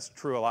just feel that's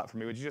true a lot for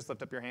me. Would you just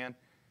lift up your hand?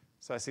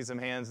 So I see some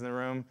hands in the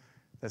room.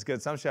 That's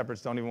good. Some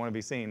shepherds don't even want to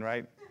be seen,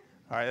 right?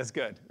 All right, that's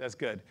good. That's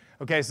good.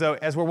 Okay, so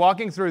as we're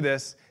walking through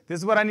this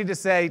is what I need to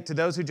say to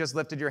those who just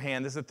lifted your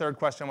hand. This is the third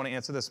question I want to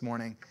answer this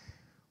morning.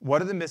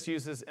 What are the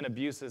misuses and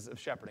abuses of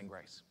shepherding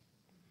grace?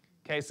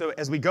 Okay, so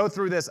as we go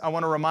through this, I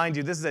want to remind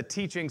you, this is a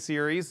teaching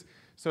series.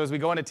 So as we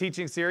go into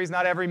teaching series,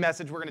 not every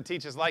message we're going to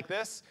teach is like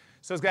this.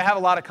 So it's going to have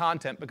a lot of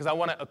content because I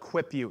want to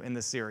equip you in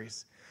this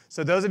series.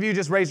 So those of you who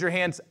just raised your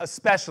hands,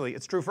 especially,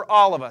 it's true for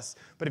all of us.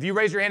 But if you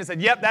raised your hand and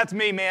said, yep, that's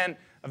me, man,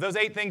 of those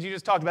 8 things you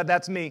just talked about,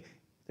 that's me,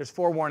 there's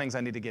 4 warnings I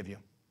need to give you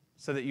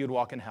so that you'd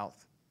walk in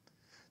health.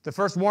 The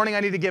first warning I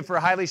need to give for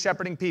highly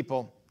shepherding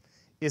people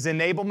is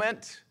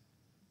enablement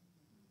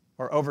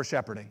or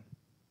over-shepherding.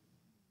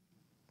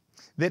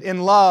 That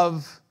in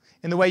love,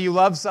 in the way you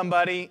love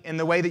somebody, in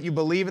the way that you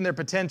believe in their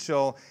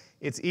potential,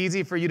 it's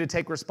easy for you to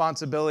take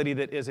responsibility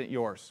that isn't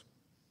yours.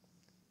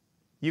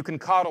 You can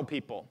coddle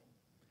people,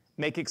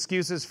 make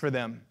excuses for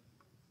them.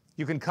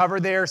 You can cover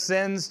their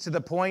sins to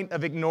the point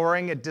of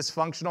ignoring a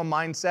dysfunctional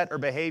mindset or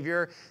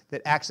behavior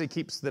that actually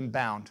keeps them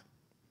bound.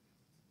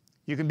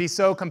 You can be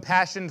so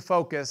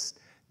compassion-focused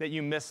that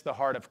you miss the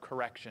heart of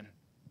correction.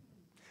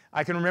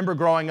 I can remember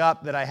growing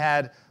up that I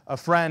had a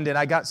friend, and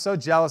I got so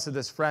jealous of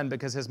this friend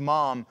because his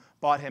mom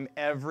bought him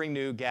every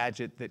new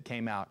gadget that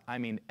came out. I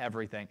mean,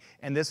 everything.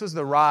 And this was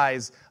the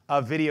rise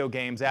of video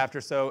games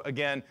after. So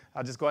again,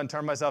 I'll just go ahead and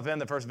turn myself in.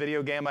 The first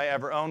video game I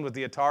ever owned was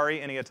the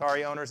Atari. Any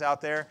Atari owners out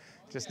there?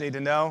 Just need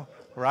to know,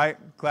 right?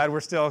 Glad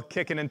we're still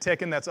kicking and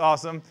ticking. That's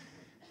awesome.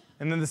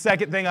 And then the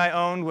second thing I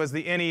owned was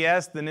the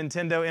NES, the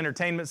Nintendo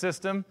Entertainment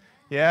System.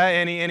 Yeah,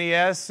 any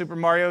NES, Super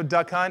Mario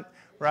Duck Hunt,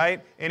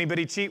 right?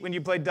 Anybody cheat when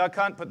you played Duck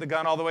Hunt? Put the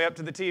gun all the way up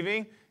to the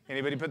TV?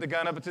 Anybody put the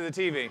gun up to the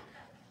TV?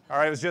 All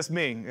right, it was just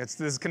me.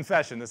 This is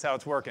confession. This is how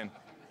it's working.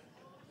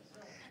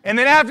 And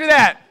then after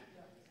that,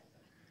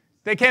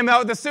 they came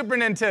out with the Super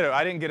Nintendo.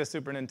 I didn't get a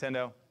Super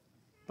Nintendo,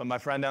 but my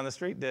friend down the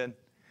street did.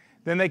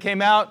 Then they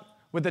came out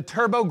with the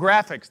Turbo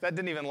Graphics. That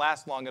didn't even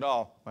last long at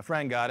all. My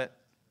friend got it.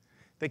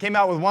 They came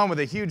out with one with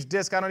a huge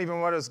disc. I don't even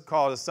know what it was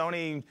called, a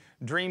Sony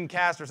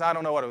Dreamcast or something. I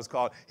don't know what it was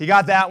called. He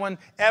got that one.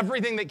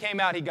 Everything that came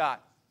out, he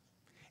got.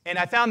 And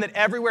I found that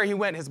everywhere he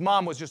went, his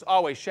mom was just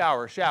always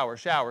shower, shower,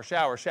 shower,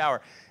 shower,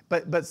 shower.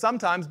 But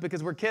sometimes,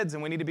 because we're kids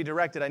and we need to be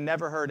directed, I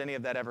never heard any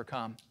of that ever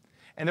come.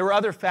 And there were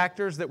other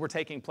factors that were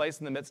taking place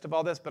in the midst of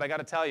all this, but I got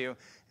to tell you,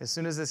 as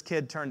soon as this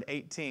kid turned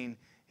 18,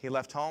 he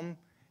left home,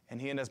 and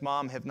he and his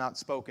mom have not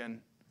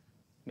spoken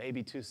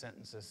maybe 2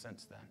 sentences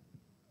since then.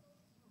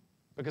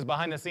 Because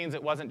behind the scenes,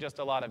 it wasn't just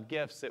a lot of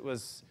gifts. It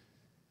was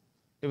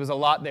a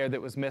lot there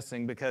that was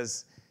missing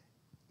because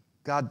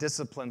God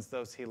disciplines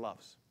those he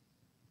loves.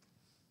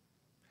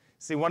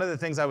 See, one of the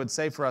things I would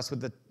say for us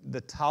with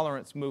the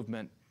tolerance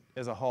movement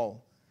as a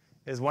whole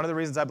is one of the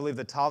reasons I believe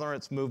the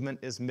tolerance movement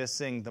is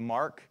missing the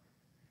mark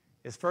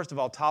is, first of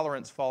all,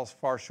 tolerance falls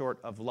far short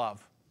of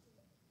love.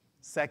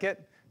 Second,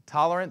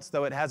 tolerance,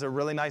 though it has a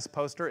really nice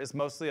poster, is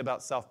mostly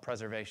about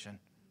self-preservation.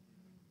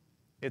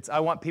 It's, I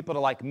want people to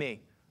like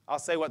me. I'll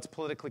say what's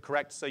politically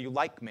correct so you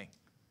like me.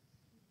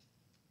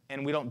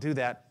 And we don't do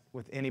that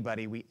with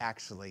anybody we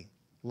actually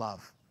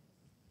love.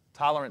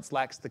 Tolerance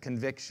lacks the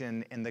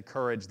conviction and the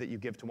courage that you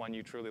give to one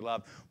you truly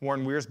love.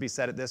 Warren Wiersbe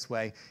said it this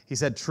way. He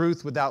said,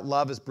 truth without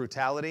love is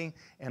brutality,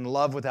 and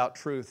love without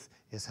truth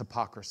is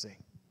hypocrisy.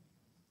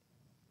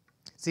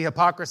 See,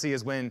 hypocrisy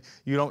is when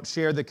you don't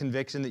share the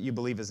conviction that you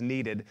believe is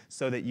needed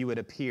so that you would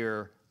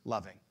appear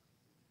loving.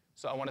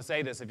 So I want to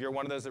say this. If you're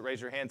one of those that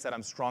raised your hand and said,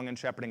 I'm strong in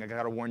shepherding, I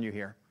got to warn you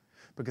here.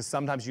 Because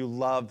sometimes you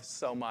love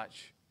so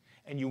much,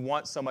 and you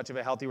want so much of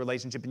a healthy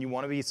relationship, and you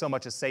want to be so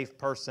much a safe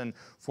person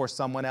for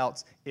someone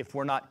else. If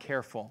we're not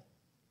careful,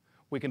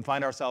 We can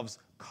find ourselves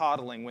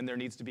coddling when there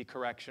needs to be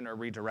correction or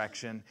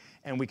redirection.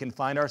 And we can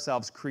find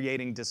ourselves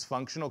creating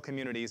dysfunctional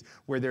communities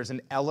where there's an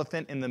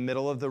elephant in the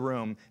middle of the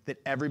room that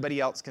everybody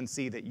else can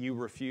see that you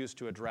refuse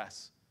to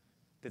address,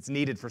 that's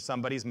needed for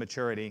somebody's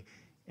maturity.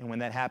 And when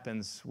that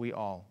happens, we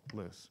all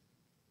lose.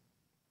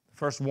 The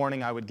first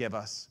warning I would give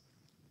us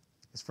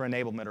is for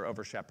enablement or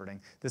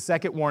over-shepherding. The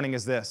second warning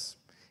is this.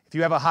 If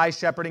you have a high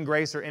shepherding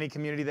grace or any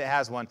community that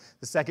has one,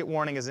 the second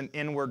warning is an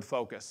inward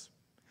focus.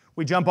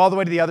 We jump all the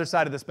way to the other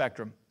side of the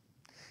spectrum.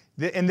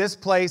 In this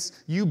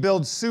place, you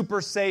build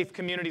super safe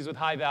communities with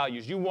high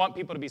values. You want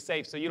people to be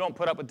safe, so you don't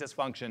put up with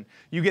dysfunction.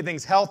 You get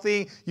things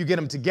healthy, you get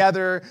them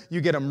together,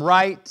 you get them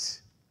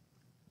right.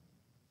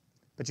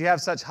 But you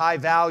have such high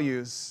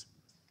values,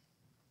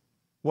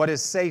 what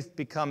is safe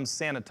becomes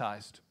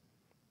sanitized.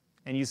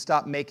 And you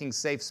stop making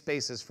safe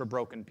spaces for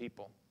broken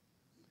people.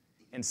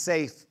 And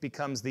safe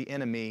becomes the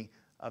enemy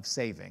of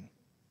saving.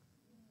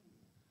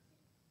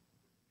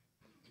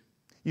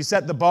 You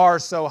set the bar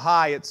so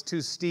high, it's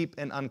too steep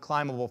and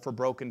unclimbable for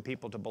broken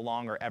people to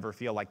belong or ever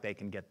feel like they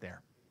can get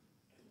there.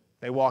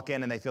 They walk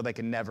in and they feel they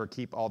can never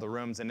keep all the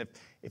rooms. And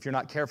if you're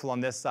not careful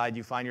on this side,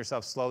 you find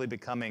yourself slowly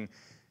becoming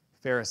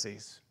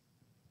Pharisees,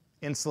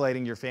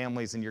 insulating your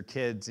families and your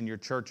kids and your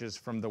churches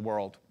from the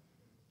world,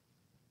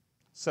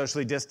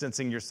 socially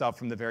distancing yourself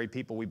from the very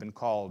people we've been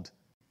called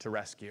to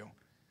rescue.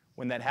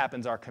 When that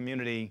happens, our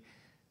community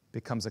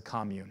becomes a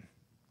commune.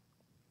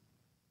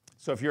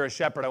 So if you're a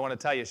shepherd, I want to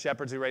tell you,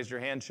 shepherds who raised your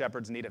hand,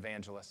 shepherds need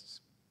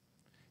evangelists.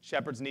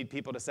 Shepherds need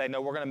people to say,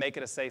 no, we're going to make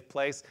it a safe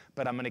place,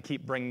 but I'm going to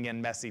keep bringing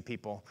in messy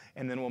people,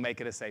 and then we'll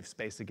make it a safe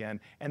space again,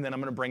 and then I'm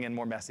going to bring in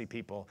more messy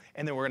people,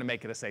 and then we're going to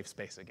make it a safe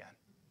space again.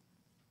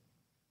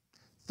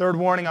 Third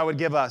warning I would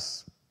give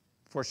us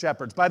for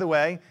shepherds. By the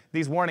way,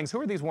 these warnings,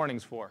 who are these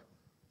warnings for?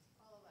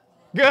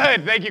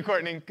 Good. Thank you,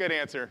 Courtney. Good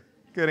answer.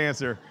 Good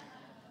answer.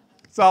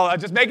 So I'm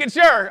just making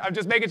sure,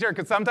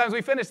 because sometimes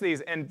we finish these,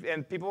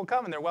 and people will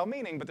come, and they're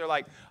well-meaning, but they're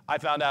like, I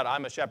found out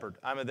I'm a shepherd.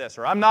 I'm a this,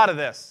 or I'm not a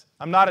this.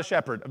 I'm not a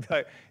shepherd. I'm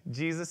like,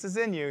 Jesus is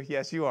in you.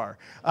 Yes, you are.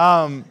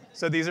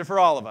 So these are for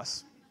all of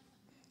us.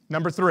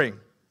 Number 3,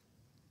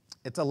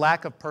 it's a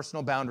lack of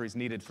personal boundaries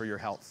needed for your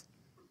health.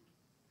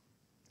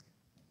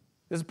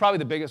 This is probably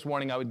the biggest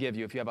warning I would give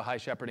you if you have a high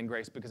shepherding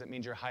grace, because it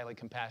means you're highly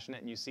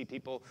compassionate and you see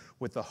people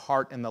with the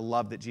heart and the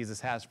love that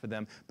Jesus has for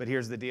them. But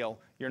here's the deal.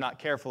 You're not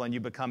careful and you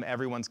become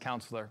everyone's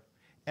counselor,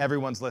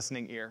 everyone's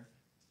listening ear.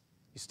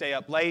 You stay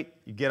up late,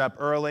 you get up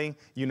early,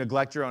 you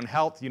neglect your own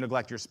health, you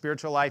neglect your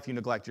spiritual life, you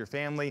neglect your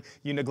family,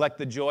 you neglect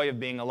the joy of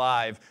being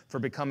alive for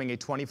becoming a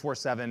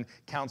 24/7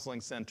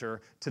 counseling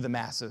center to the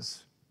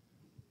masses.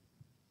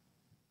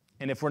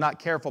 And if we're not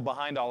careful,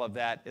 behind all of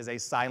that is a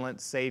silent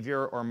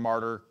savior or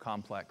martyr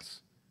complex.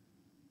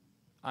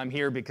 I'm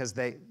here because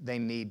they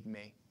need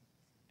me.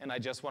 And I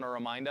just want to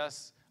remind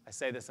us, I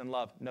say this in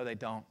love, no, they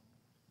don't.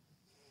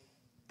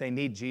 They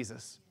need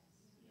Jesus.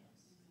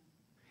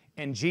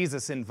 And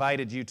Jesus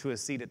invited you to a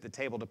seat at the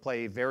table to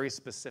play a very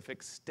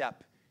specific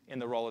step in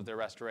the role of their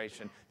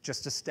restoration.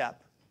 Just a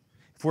step.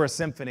 If we're a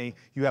symphony,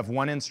 you have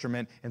one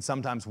instrument and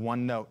sometimes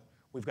one note.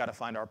 We've got to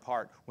find our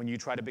part. When you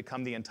try to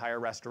become the entire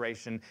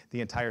restoration, the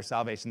entire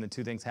salvation, the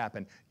two things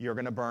happen. You're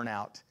going to burn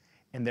out,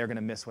 and they're going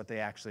to miss what they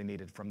actually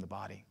needed from the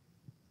body.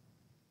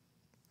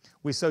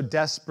 We so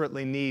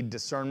desperately need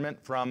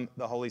discernment from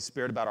the Holy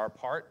Spirit about our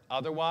part.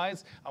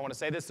 Otherwise, I want to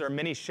say this, there are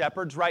many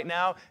shepherds right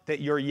now that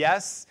your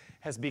yes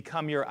has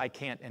become your I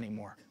can't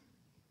anymore.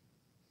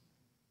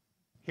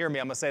 Hear me,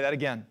 I'm going to say that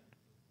again.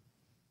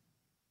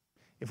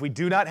 If we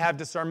do not have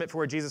discernment for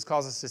where Jesus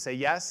calls us to say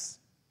yes,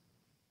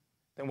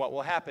 then what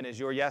will happen is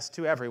your yes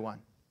to everyone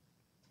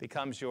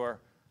becomes your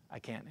I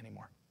can't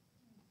anymore.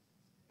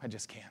 I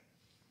just can't.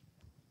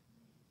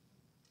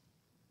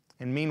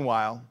 And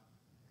meanwhile,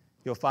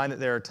 you'll find that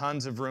there are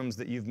tons of rooms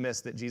that you've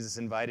missed that Jesus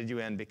invited you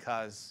in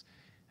because,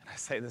 and I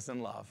say this in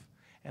love,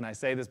 and I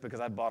say this because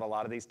I bought a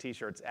lot of these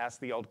t-shirts, ask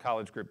the old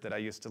college group that I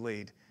used to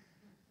lead,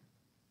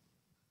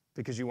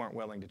 because you weren't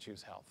willing to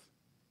choose health.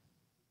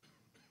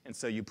 And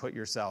so you put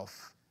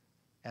yourself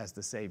as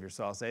the Savior.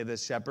 So I'll say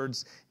this,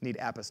 shepherds need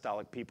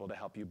apostolic people to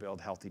help you build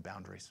healthy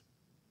boundaries.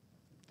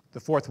 The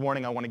fourth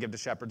warning I want to give to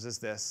shepherds is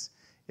this.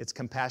 It's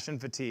compassion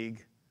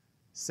fatigue,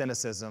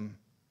 cynicism,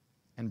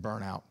 and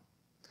burnout.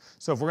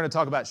 So if we're going to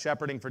talk about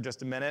shepherding for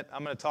just a minute,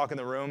 I'm going to talk in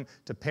the room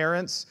to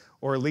parents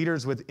or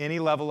leaders with any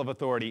level of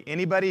authority.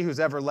 Anybody who's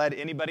ever led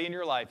anybody in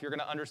your life, you're going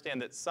to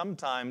understand that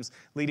sometimes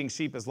leading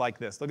sheep is like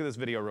this. Look at this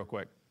video real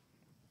quick.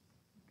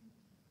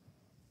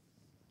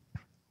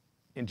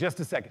 In just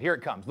a second. Here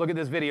it comes. Look at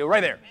this video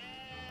right there.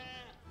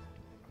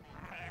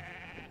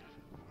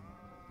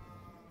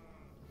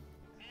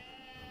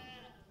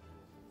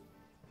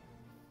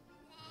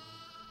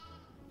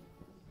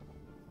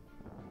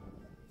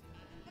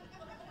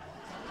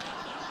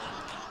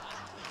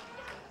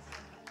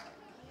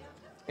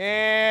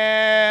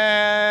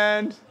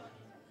 And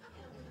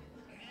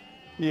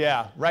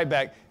yeah, right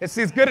back. It's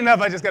good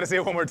enough, I just got to say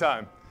it one more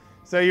time.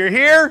 So you're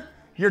here.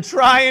 You're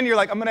trying, you're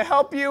like, I'm going to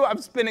help you. I'm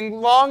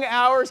spending long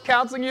hours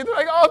counseling you. They're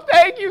like, oh,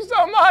 thank you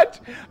so much.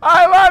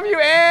 I love you.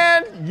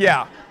 And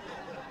yeah.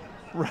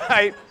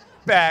 right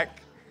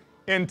back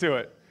into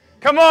it.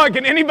 Come on,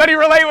 can anybody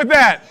relate with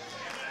that?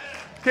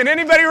 Can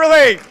anybody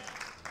relate?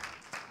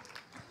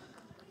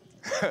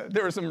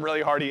 There were some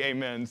really hearty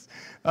amens.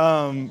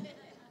 I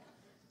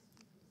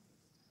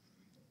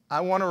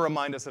want to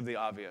remind us of the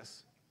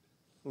obvious.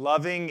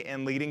 Loving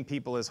and leading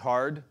people is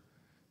hard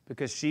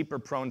because sheep are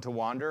prone to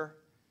wander,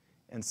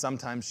 and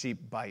sometimes sheep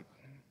bite.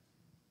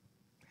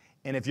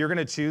 And if you're going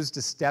to choose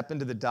to step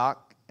into the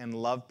dock and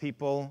love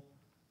people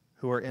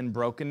who are in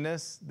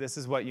brokenness, this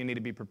is what you need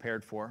to be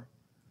prepared for.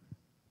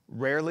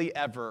 Rarely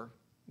ever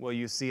will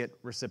you see it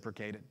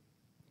reciprocated.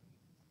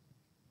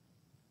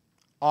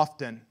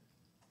 Often,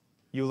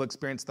 you will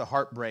experience the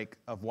heartbreak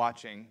of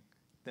watching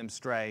them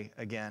stray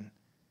again.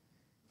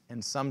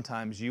 And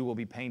sometimes you will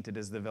be painted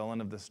as the villain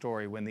of the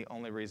story when the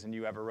only reason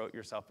you ever wrote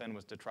yourself in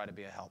was to try to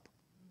be a help.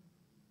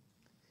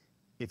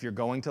 If you're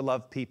going to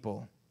love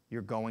people,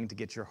 you're going to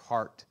get your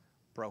heart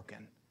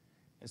broken.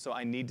 And so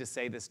I need to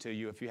say this to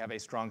you if you have a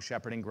strong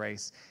shepherding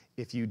grace.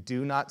 If you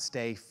do not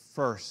stay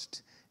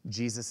first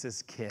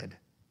Jesus' kid,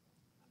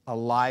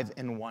 alive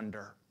in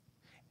wonder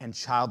and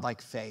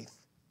childlike faith,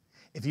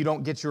 if you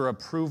don't get your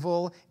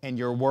approval and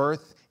your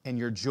worth and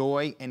your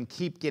joy and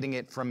keep getting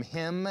it from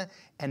him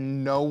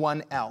and no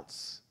one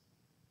else,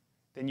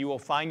 then you will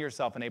find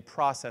yourself in a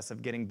process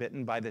of getting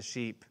bitten by the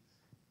sheep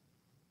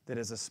that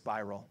is a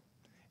spiral.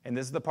 And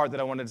this is the part that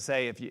I wanted to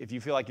say. If you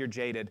feel like you're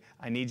jaded,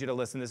 I need you to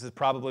listen. This is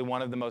probably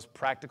one of the most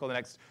practical, the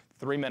next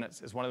 3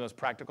 minutes is one of the most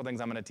practical things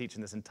I'm going to teach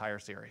in this entire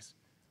series.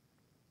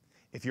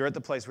 If you're at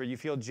the place where you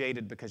feel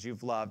jaded because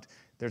you've loved,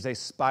 there's a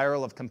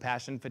spiral of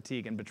compassion,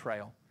 fatigue, and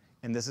betrayal.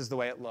 And this is the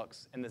way it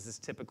looks, and this is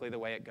typically the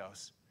way it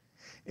goes.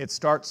 It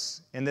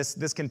starts, and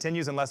this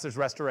continues unless there's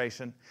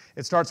restoration.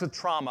 It starts with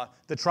trauma.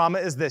 The trauma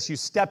is this. You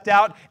stepped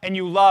out and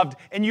you loved,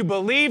 and you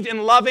believed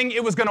in loving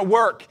it was going to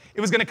work.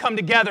 It was going to come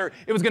together.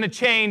 It was going to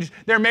change.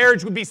 Their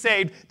marriage would be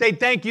saved. They'd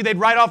thank you. They'd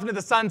ride off into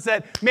the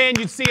sunset. Man,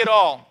 you'd see it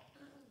all.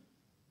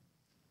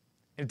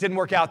 And it didn't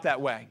work out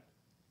that way.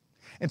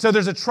 And so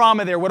there's a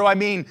trauma there. What do I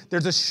mean?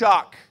 There's a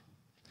shock.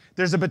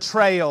 There's a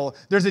betrayal.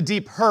 There's a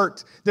deep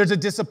hurt. There's a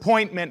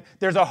disappointment.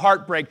 There's a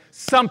heartbreak.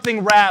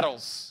 Something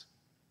rattles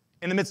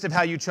in the midst of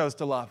how you chose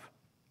to love.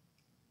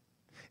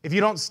 If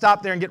you don't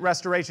stop there and get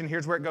restoration,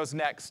 here's where it goes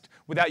next.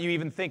 Without you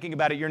even thinking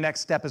about it, your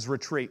next step is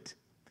retreat.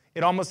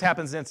 It almost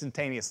happens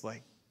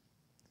instantaneously.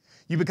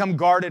 You become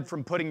guarded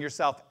from putting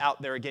yourself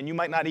out there again. You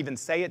might not even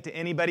say it to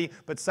anybody,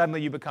 but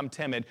suddenly you become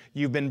timid.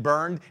 You've been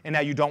burned, and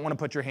now you don't want to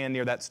put your hand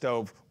near that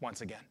stove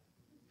once again.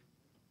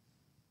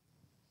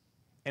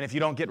 And if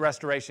you don't get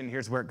restoration,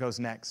 here's where it goes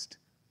next.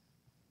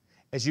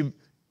 As you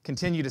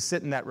continue to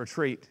sit in that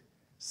retreat,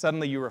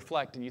 suddenly you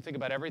reflect and you think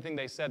about everything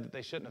they said that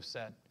they shouldn't have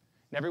said.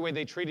 And every way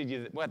they treated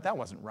you, that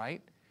wasn't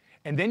right.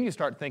 And then you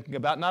start thinking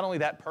about not only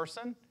that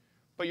person,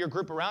 but your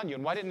group around you.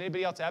 And why didn't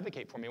anybody else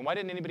advocate for me? And why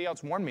didn't anybody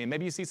else warn me? And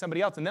maybe you see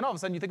somebody else. And then all of a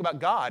sudden you think about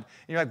God.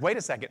 And you're like, wait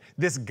a second.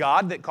 This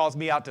God that calls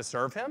me out to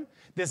serve him?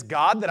 This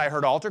God that I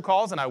heard altar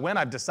calls and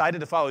I've decided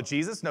to follow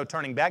Jesus, no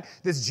turning back.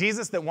 This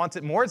Jesus that wants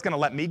it more is going to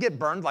let me get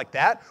burned like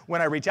that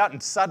when I reach out.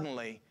 And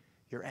suddenly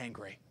you're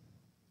angry.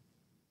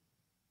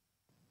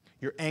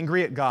 You're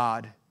angry at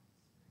God.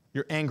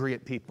 You're angry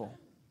at people.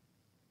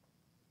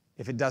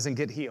 If it doesn't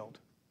get healed,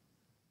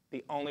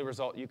 the only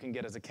result you can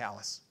get is a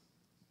callus.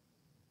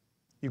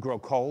 You grow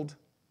cold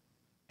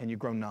and you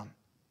grow numb.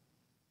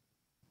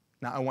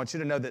 Now, I want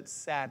you to know that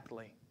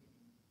sadly,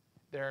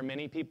 there are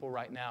many people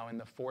right now in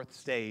the fourth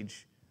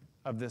stage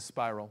of this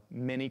spiral,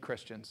 many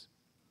Christians.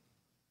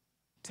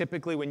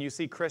 Typically, when you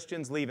see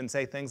Christians leave and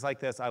say things like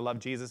this, I love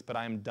Jesus, but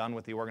I am done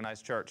with the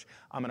organized church,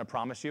 I'm going to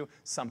promise you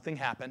something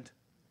happened,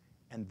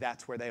 and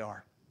that's where they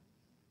are.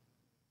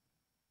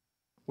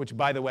 Which,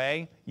 by the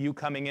way, you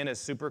coming in as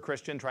super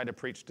Christian, trying to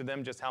preach to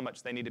them just how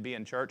much they need to be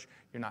in church,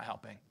 you're not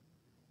helping.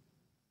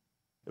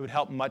 It would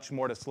help much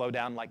more to slow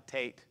down like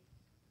Tate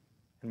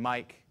and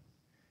Mike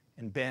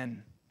and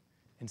Ben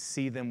and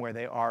see them where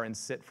they are and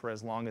sit for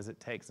as long as it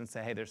takes and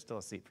say, hey, there's still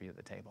a seat for you at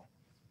the table.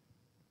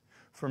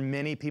 For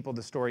many people,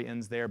 the story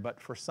ends there,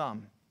 but for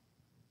some,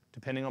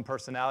 depending on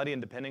personality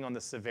and depending on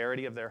the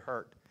severity of their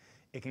hurt,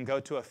 it can go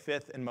to a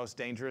fifth and most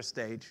dangerous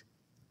stage,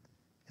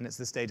 and it's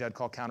the stage I'd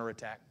call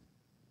counterattack.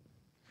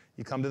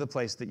 You come to the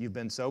place that you've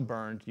been so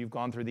burned, you've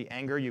gone through the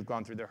anger, you've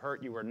gone through the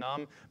hurt, you were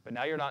numb, but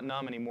now you're not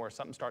numb anymore.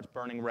 Something starts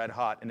burning red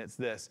hot, and it's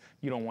this.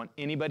 You don't want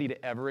anybody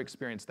to ever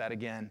experience that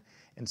again.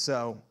 And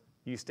so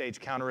you stage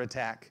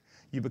counterattack.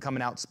 You become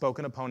an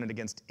outspoken opponent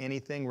against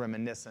anything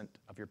reminiscent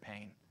of your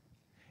pain.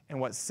 And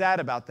what's sad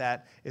about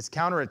that is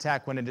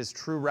counterattack, when it is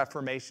true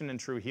reformation and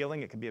true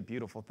healing, it can be a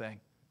beautiful thing.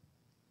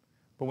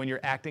 But when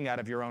you're acting out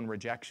of your own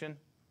rejection,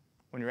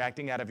 when you're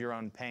acting out of your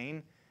own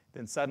pain,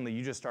 then suddenly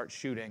you just start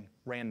shooting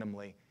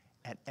randomly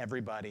at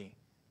everybody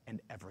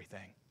and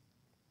everything.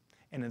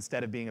 And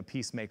instead of being a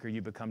peacemaker,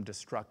 you become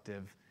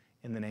destructive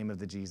in the name of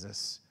the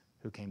Jesus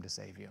who came to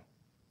save you.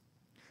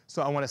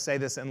 So I want to say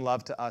this in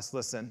love to us.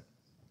 Listen,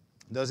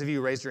 those of you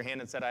who raised your hand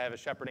and said, I have a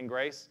shepherding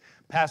grace,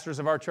 pastors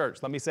of our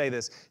church, let me say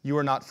this. You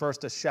are not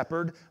first a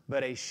shepherd,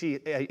 but a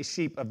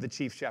sheep of the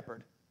chief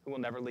shepherd who will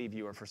never leave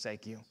you or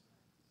forsake you.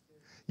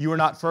 You are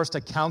not first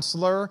a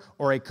counselor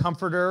or a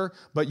comforter,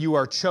 but you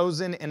are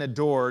chosen and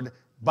adored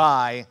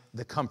by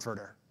the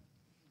Comforter.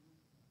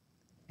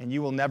 And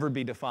you will never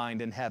be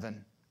defined in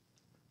heaven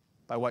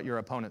by what your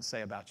opponents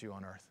say about you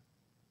on earth.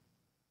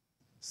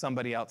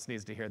 Somebody else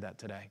needs to hear that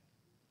today.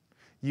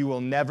 You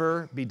will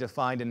never be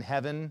defined in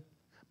heaven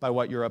by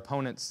what your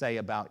opponents say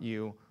about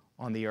you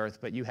on the earth,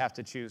 but you have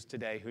to choose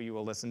today who you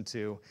will listen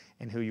to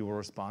and who you will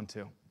respond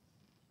to.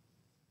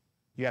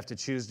 You have to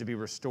choose to be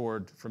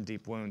restored from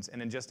deep wounds.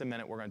 And in just a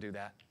minute, we're going to do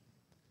that.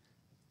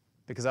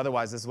 Because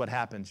otherwise, this is what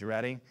happens. You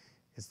ready?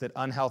 It's that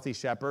unhealthy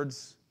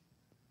shepherds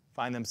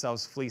find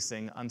themselves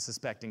fleecing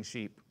unsuspecting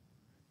sheep,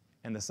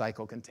 and the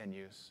cycle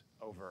continues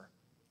over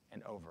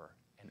and over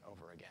and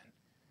over again.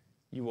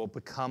 You will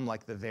become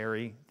like the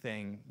very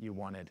thing you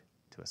wanted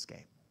to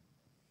escape.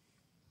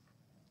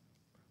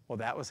 Well,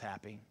 that was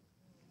happy.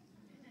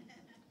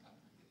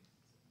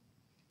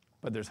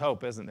 But there's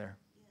hope, isn't there?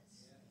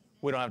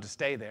 We don't have to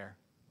stay there.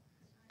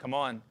 Come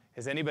on.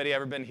 Has anybody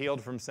ever been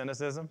healed from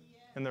cynicism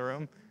in the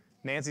room?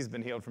 Nancy's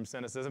been healed from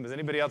cynicism. Has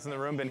anybody else in the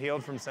room been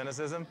healed from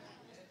cynicism?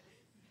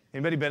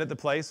 Anybody been at the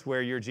place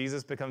where your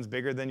Jesus becomes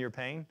bigger than your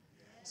pain?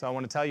 So I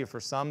want to tell you, for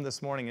some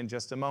this morning, in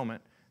just a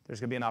moment, there's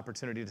going to be an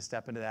opportunity to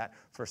step into that.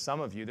 For some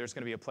of you, there's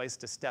going to be a place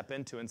to step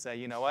into and say,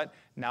 you know what?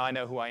 Now I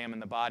know who I am in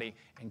the body,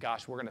 and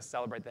gosh, we're going to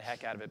celebrate the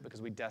heck out of it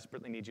because we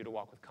desperately need you to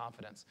walk with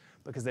confidence,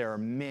 because there are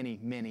many,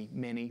 many,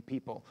 many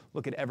people.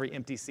 Look at every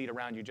empty seat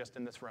around you just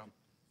in this room.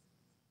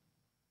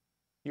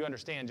 You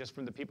understand, just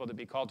from the people to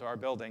be called to our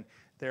building,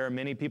 there are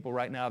many people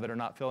right now that are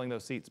not filling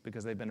those seats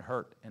because they've been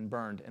hurt and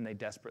burned, and they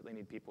desperately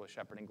need people with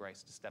shepherding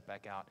grace to step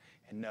back out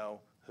and know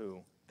who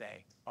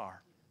they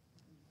are.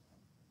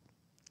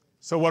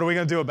 So what are we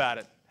going to do about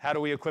it? How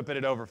do we equip it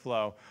at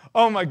Overflow?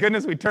 Oh my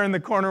goodness, we turned the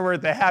corner. We're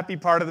at the happy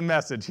part of the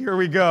message. Here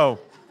we go.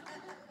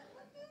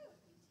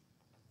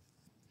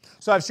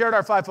 So I've shared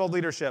our fivefold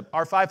leadership.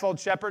 Our fivefold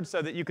shepherds,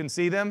 so that you can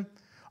see them,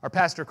 are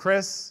Pastor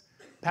Chris,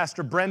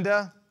 Pastor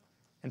Brenda,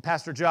 and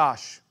Pastor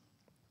Josh.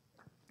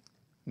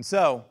 And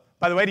so,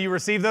 by the way, do you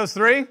receive those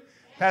three?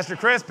 Pastor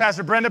Chris,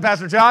 Pastor Brenda,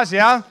 Pastor Josh,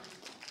 yeah?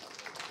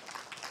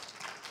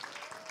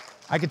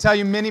 I can tell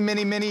you many,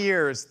 many, many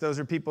years, those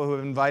are people who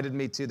have invited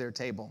me to their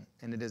table,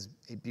 and it is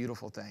a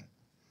beautiful thing.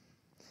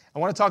 I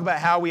want to talk about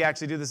how we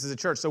actually do this as a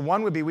church. So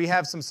one would be we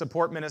have some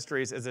support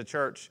ministries as a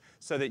church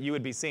so that you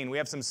would be seen. We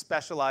have some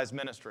specialized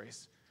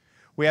ministries.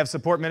 We have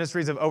support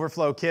ministries of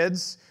Overflow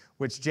Kids,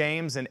 which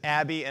James and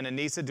Abby and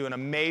Anissa do an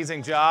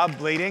amazing job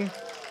leading,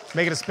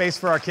 making a space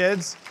for our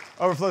kids.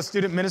 Overflow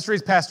Student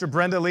Ministries, Pastor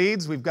Brenda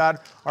leads. We've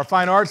got our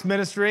Fine Arts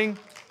Ministry.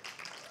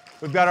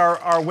 We've got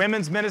our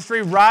women's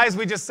ministry. Rise,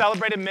 we just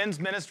celebrated men's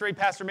ministry.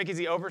 Pastor Mickey's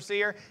the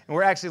overseer, and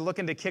we're actually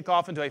looking to kick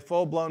off into a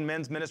full-blown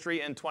men's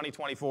ministry in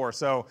 2024.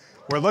 So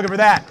we're looking for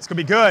that. It's going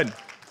to be good.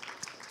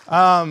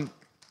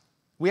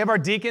 We have our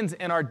deacons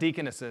and our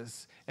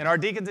deaconesses. And our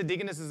deacons and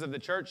deaconesses of the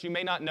church, you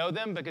may not know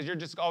them because you're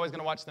just always going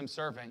to watch them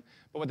serving.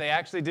 But what they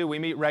actually do, we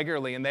meet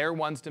regularly, and they're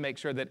ones to make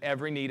sure that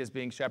every need is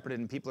being shepherded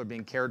and people are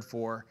being cared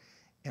for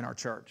in our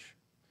church.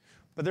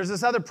 But there's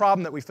this other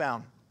problem that we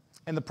found.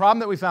 And the problem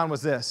that we found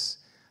was this.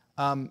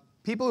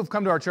 People who've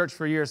come to our church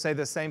for years say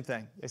the same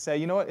thing. They say,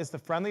 you know what, it's the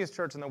friendliest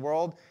church in the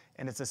world,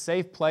 and it's a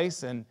safe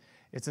place, and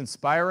it's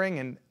inspiring,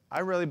 and I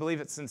really believe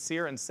it's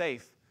sincere and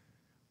safe.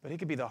 But it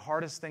could be the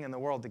hardest thing in the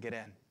world to get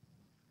in.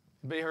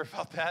 Anybody ever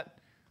felt that?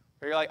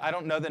 Where you're like, I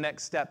don't know the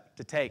next step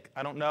to take.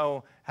 I don't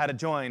know how to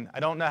join.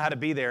 I don't know how to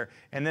be there.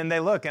 And then they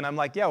look, and I'm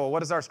like, yeah, well,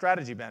 what has our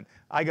strategy been?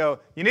 I go,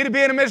 you need to be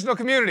in a missional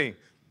community.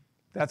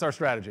 That's our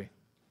strategy.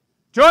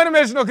 Join a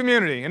missional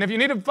community. And if you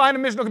need to find a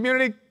missional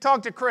community,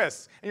 talk to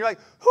Chris. And you're like,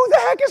 who the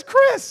heck is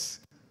Chris?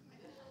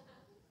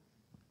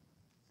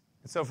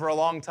 And so for a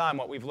long time,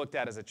 what we've looked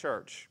at as a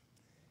church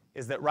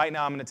is that right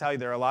now I'm going to tell you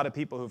there are a lot of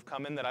people who've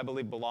come in that I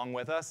believe belong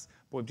with us,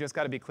 but we've just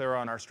got to be clear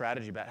on our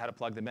strategy about how to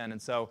plug them in.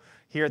 And so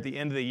here at the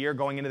end of the year,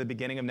 going into the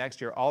beginning of next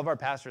year, all of our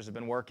pastors have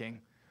been working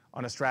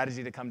on a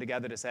strategy to come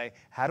together to say,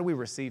 how do we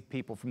receive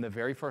people from the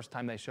very first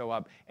time they show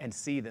up and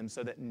see them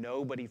so that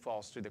nobody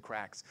falls through the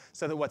cracks,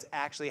 so that what's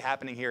actually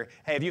happening here,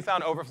 hey, have you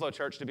found Overflow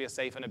Church to be a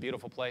safe and a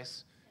beautiful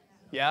place?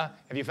 Yeah?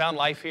 Have you found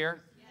life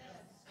here?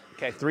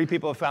 Okay, 3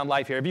 people have found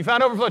life here. Have you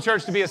found Overflow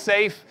Church to be a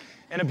safe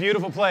and a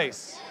beautiful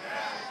place?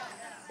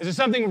 Is there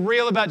something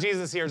real about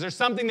Jesus here? Is there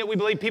something that we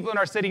believe people in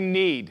our city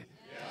need?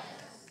 Yes.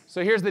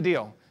 So here's the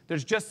deal.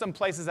 There's just some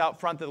places out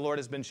front that the Lord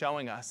has been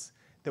showing us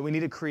that we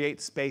need to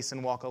create space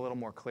and walk a little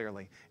more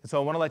clearly. And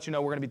so I want to let you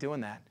know we're going to be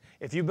doing that.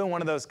 If you've been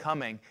one of those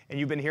coming and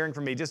you've been hearing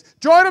from me, just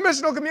join a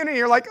missional community.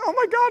 You're like, oh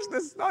my gosh,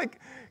 this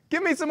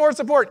give me some more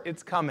support.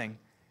 It's coming.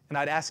 And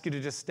I'd ask you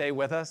to just stay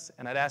with us,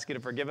 and I'd ask you to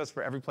forgive us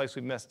for every place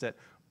we've missed it.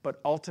 But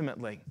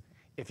ultimately,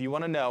 if you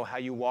want to know how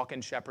you walk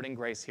in shepherding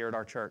grace here at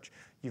our church,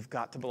 you've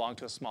got to belong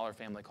to a smaller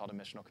family called a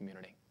missional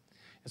community.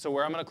 And so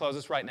where I'm going to close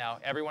this right now,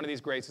 every one of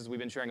these graces, we've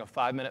been sharing a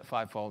 5-minute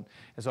fivefold.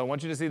 And so I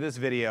want you to see this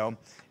video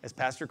as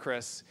Pastor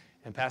Chris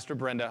and Pastor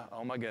Brenda,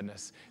 oh my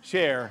goodness,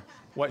 share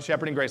what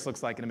shepherding grace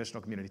looks like in a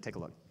missional community. Take a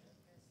look.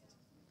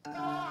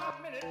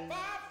 5-minute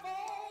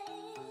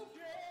fivefold,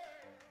 yeah.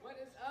 What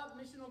is up? of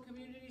Missional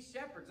Community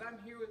Shepherds. I'm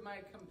here with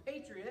my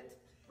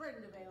compatriot,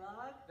 Brenda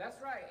Baylog.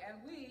 That's right,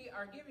 and we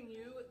are giving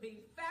you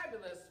the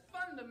fabulous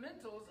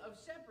fundamentals of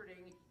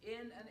shepherding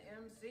in an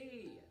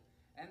MC.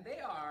 And they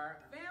are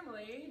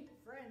family,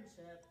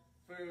 Friendship,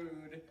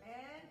 food,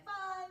 and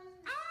fun.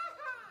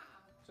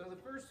 So the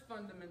first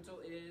fundamental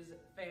is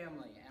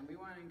family, and we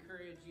want to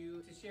encourage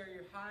you to share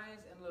your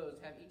highs and lows.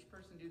 Have each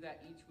person do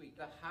that each week.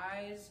 The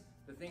highs,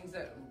 the things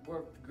that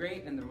were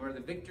great and were the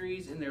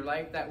victories in their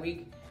life that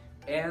week,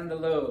 and the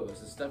lows,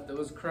 the stuff that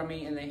was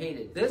crummy and they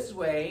hated. This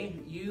way,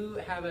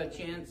 you have a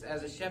chance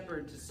as a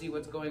shepherd to see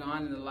what's going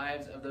on in the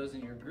lives of those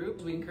in your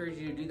group. We encourage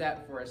you to do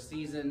that for a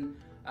season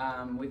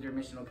with your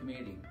missional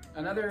community.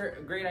 Another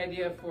great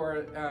idea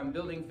for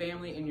building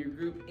family in your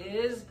group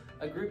is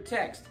a group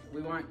text.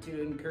 We want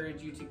to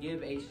encourage you to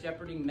give a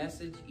shepherding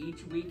message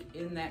each week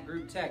in that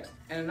group text.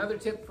 And another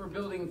tip for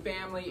building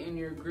family in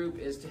your group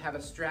is to have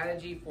a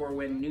strategy for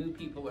when new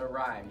people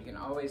arrive. You can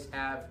always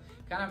have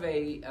kind of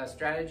a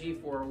strategy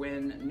for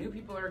when new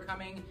people are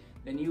coming,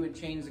 then you would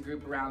change the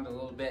group around a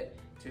little bit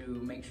to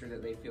make sure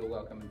that they feel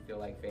welcome and feel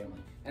like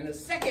family. And the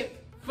second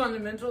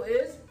fundamental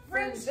is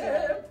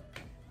friendship.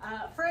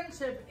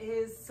 Friendship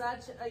is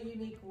such a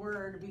unique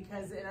word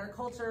because in our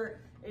culture,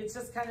 it's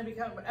just kind of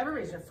become,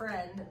 everybody's your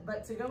friend,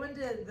 but to go into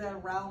the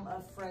realm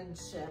of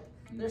friendship,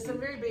 there's some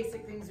very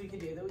basic things we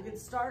could do that we could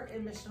start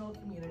in missional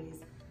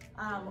communities.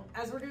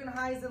 As we're doing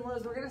highs and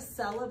lows, we're gonna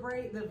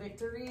celebrate the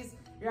victories.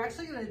 You're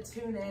actually gonna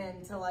tune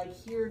in to like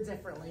hear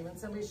differently when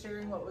somebody's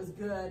sharing what was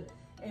good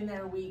in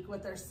their week,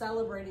 what they're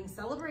celebrating,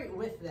 celebrate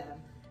with them.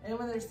 And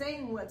when they're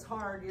saying what's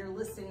hard, you're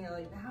listening, you're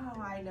like, now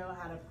I know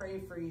how to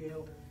pray for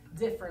you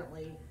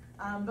differently.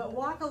 But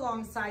walk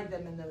alongside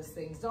them in those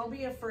things. Don't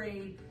be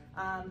afraid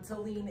to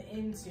lean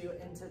into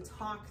and to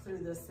talk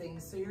through those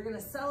things. So you're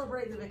gonna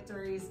celebrate the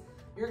victories.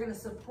 You're gonna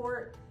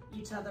support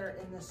each other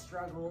in the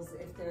struggles.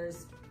 If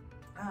there's,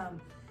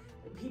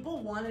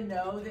 people wanna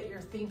know that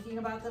you're thinking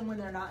about them when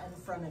they're not in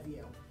front of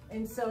you.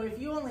 And so if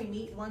you only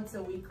meet once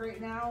a week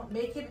right now,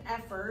 make an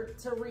effort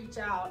to reach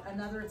out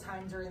another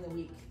time during the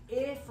week.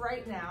 If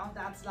right now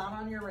that's not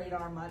on your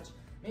radar much,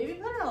 maybe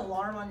put an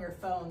alarm on your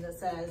phone that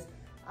says,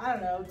 I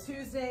don't know,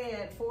 Tuesday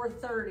at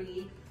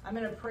 4:30, I'm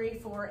gonna pray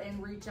for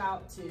and reach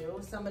out to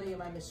somebody in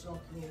my missional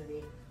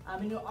community.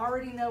 And you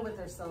already know what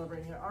they're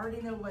celebrating, you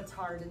already know what's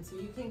hard, and so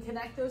you can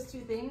connect those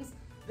two things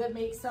that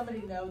make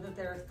somebody know that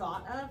they're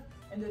thought of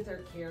and that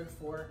they're cared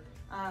for.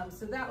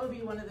 So that would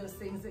be one of those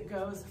things that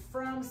goes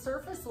from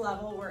surface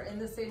level, we're in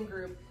the same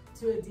group,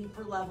 to a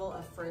deeper level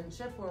of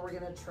friendship where we're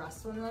gonna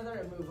trust one another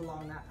and move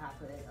along that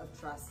pathway of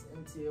trust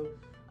into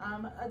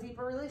a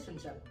deeper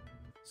relationship.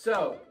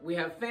 So we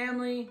have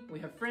family, we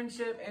have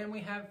friendship, and we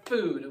have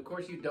food. Of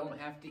course, you don't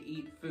have to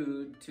eat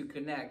food to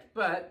connect,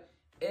 but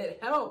it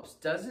helps,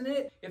 doesn't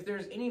it? If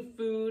there's any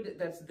food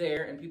that's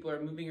there and people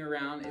are moving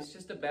around, it's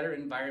just a better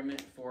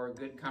environment for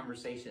good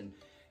conversation.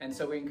 And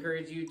so we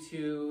encourage you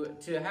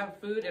to have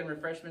food and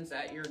refreshments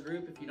at your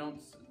group if you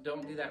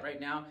don't do that right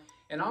now.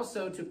 And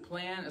also to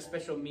plan a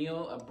special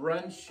meal, a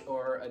brunch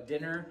or a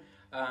dinner,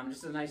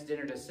 just a nice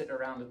dinner to sit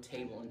around a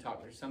table and talk.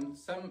 There's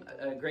some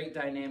great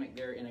dynamic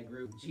there in a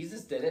group.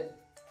 Jesus did it.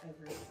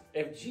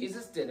 If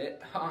Jesus did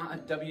it,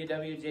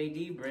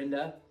 WWJD,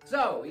 Brenda.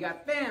 So, you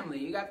got family,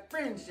 you got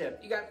friendship,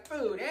 you got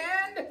food,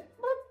 and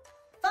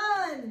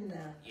fun!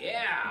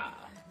 Yeah!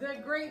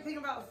 The great thing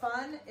about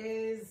fun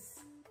is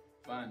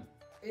fun.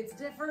 It's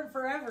different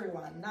for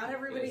everyone. Not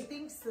everybody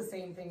thinks the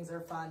same things are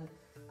fun.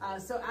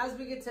 So as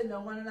we get to know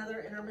one another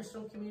in our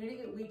missional community,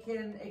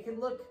 it can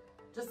look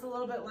just a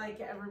little bit like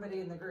everybody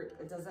in the group.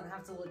 It doesn't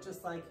have to look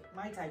just like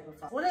my type of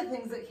fun. One of the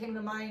things that came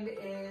to mind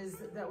is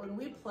that when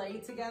we play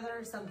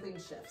together, something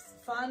shifts.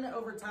 Fun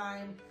over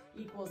time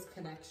equals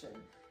connection.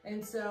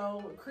 And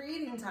so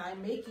creating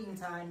time, making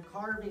time,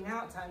 carving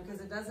out time, because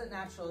it doesn't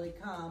naturally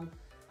come,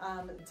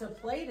 to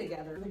play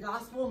together. The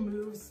gospel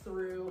moves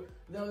through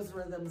those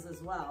rhythms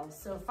as well.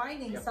 So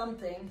finding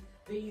something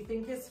that you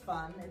think is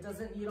fun,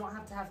 you don't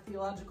have to have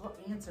theological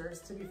answers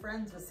to be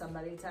friends with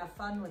somebody, to have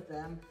fun with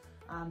them,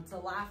 to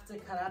laugh, to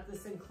cut up.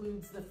 This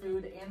includes the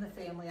food and the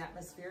family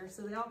atmosphere.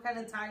 So they all kind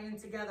of tie in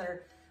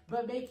together,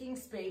 but making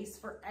space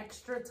for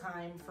extra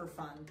time for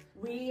fun.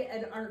 We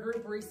and our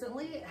group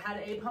recently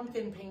had a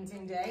pumpkin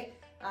painting day.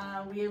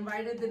 We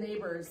invited the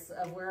neighbors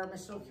of where our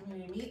missional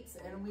community meets,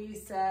 and we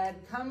said,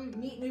 come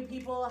meet new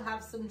people,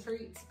 have some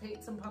treats,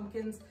 paint some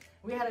pumpkins.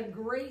 We had a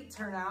great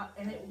turnout,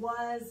 and it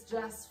was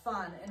just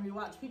fun. And we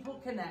watched people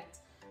connect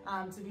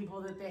to people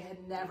that they had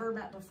never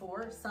met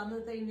before, some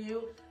that they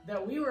knew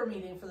that we were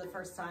meeting for the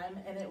first time,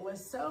 and it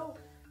was so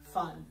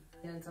fun.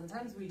 And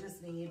sometimes we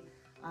just need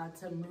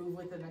to move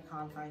within the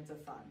confines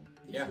of fun.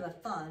 These are the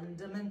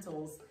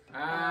fundamentals.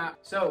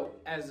 So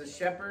as a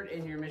shepherd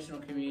in your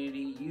missional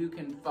community, you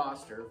can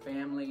foster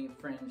family,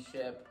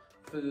 friendship,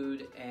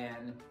 food,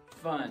 and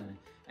fun.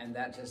 And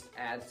that just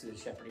adds to the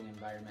shepherding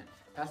environment.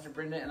 Pastor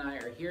Brenda and I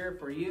are here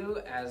for you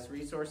as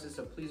resources,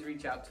 so please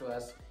reach out to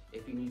us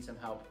if you need some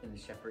help in the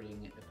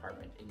shepherding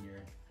department in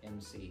your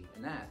MC.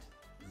 And that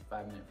is the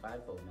 5 Minute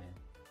Fivefold, man.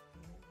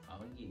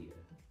 Oh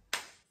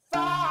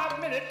yeah.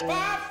 5-minute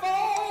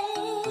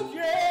fivefold,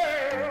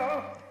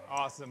 yeah.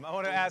 Awesome. I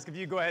want to ask if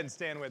you go ahead and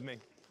stand with me.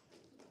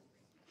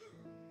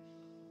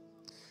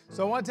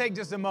 So I want to take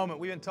just a moment.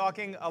 We've been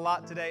talking a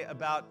lot today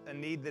about a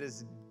need that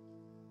is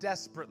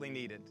desperately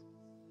needed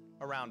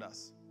around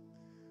us.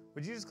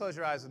 Would you just close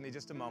your eyes with me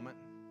just a moment?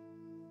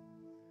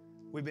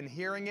 We've been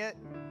hearing it,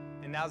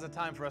 and now's the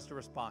time for us to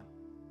respond.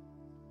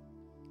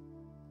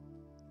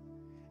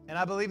 And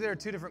I believe there are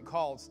two different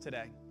calls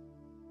today.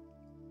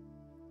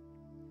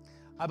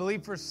 I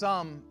believe for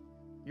some,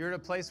 you're at a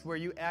place where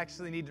you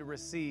actually need to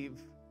receive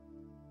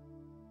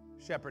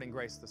shepherding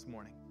grace this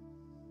morning.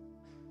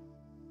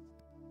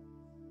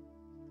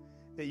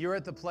 That you're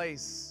at the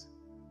place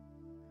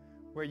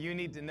where you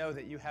need to know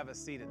that you have a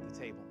seat at the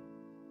table.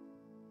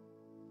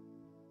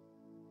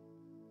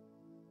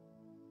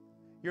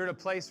 You're at a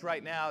place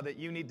right now that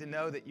you need to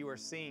know that you are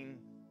seen,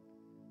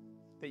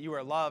 that you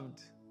are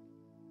loved,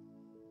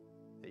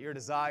 that you're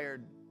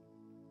desired.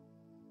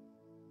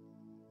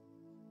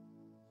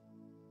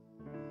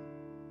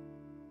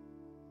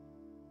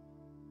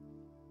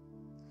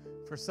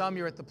 For some,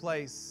 you're at the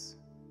place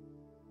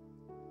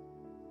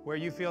where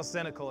you feel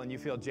cynical and you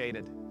feel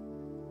jaded.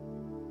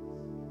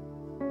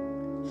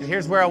 And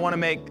here's where I want to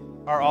make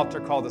our altar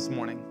call this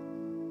morning.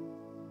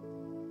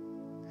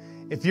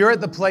 If you're at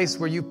the place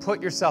where you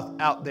put yourself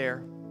out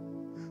there,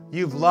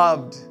 you've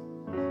loved,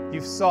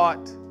 you've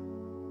sought,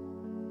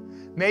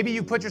 maybe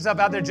you put yourself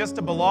out there just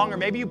to belong, or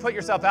maybe you put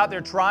yourself out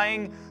there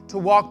trying to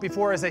walk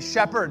before as a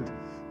shepherd,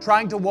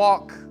 trying to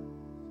walk,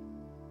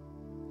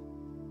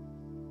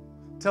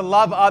 to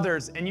love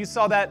others, and you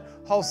saw that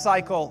whole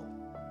cycle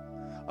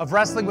of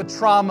wrestling with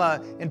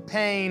trauma and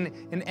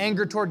pain and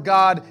anger toward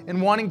God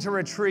and wanting to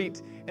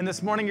retreat. And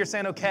this morning you're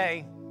saying,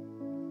 okay,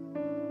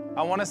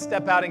 I want to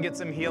step out and get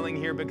some healing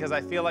here because I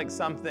feel like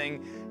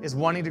something is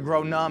wanting to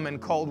grow numb and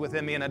cold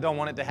within me and I don't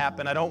want it to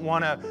happen. I don't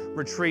want to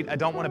retreat. I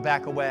don't want to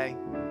back away.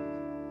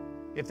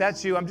 If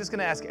that's you, I'm just going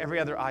to ask every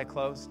other eye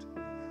closed.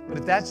 But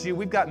if that's you,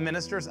 we've got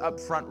ministers up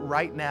front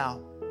right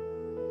now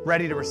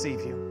ready to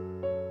receive you.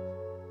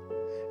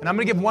 And I'm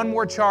going to give one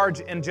more charge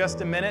in just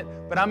a minute,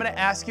 but I'm going to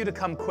ask you to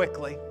come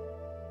quickly.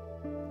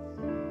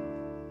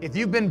 If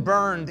you've been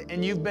burned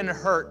and you've been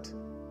hurt,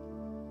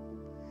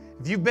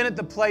 if you've been at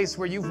the place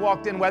where you've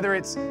walked in, whether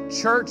it's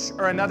church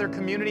or another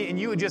community, and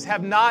you just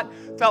have not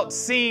felt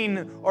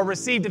seen or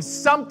received, if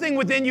something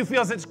within you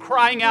feels it's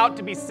crying out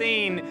to be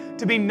seen,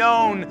 to be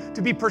known,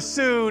 to be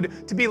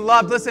pursued, to be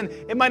loved. Listen,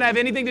 it might not have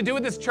anything to do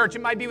with this church.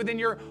 It might be within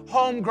your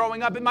home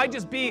growing up. It might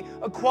just be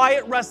a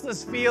quiet,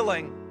 restless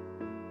feeling.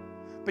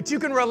 But you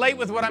can relate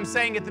with what I'm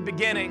saying at the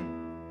beginning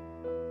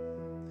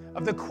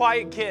of the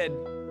quiet kid.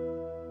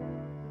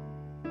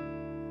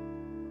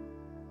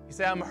 You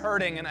say, I'm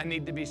hurting and I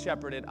need to be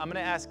shepherded. I'm going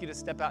to ask you to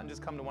step out and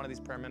just come to one of these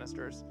prayer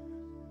ministers.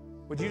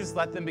 Would you just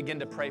let them begin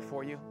to pray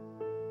for you?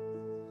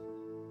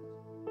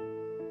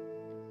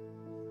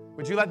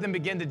 Would you let them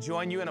begin to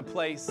join you in a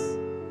place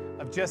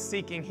of just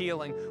seeking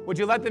healing? Would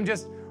you let them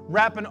just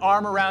wrap an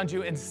arm around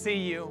you and see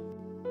you?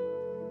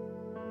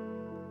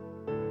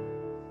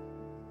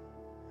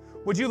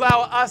 Would you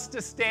allow us to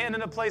stand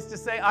in a place to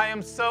say, I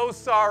am so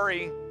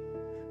sorry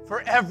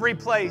for every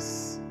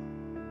place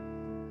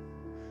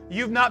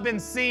you've not been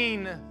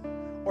seen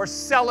or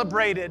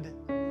celebrated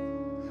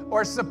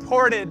or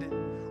supported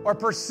or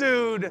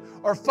pursued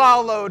or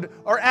followed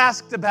or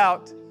asked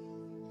about.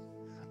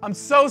 I'm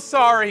so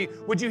sorry.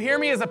 Would you hear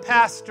me as a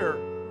pastor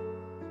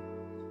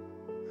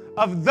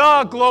of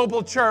the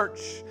global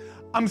church?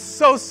 I'm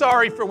so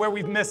sorry for where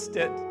we've missed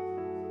it.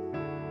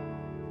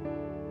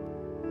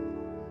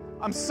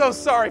 I'm so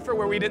sorry for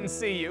where we didn't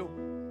see you.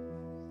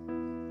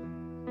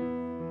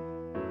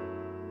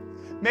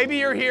 Maybe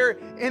you're here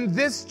in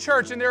this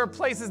church and there are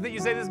places that you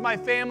say, this is my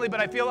family,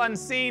 but I feel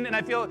unseen and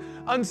I feel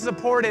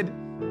unsupported.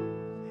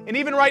 And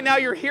even right now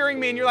you're hearing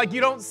me and you're like, you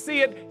don't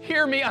see it.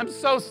 Hear me, I'm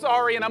so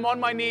sorry. And I'm on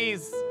my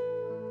knees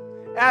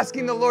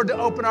asking the Lord to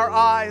open our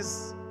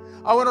eyes.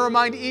 I want to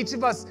remind each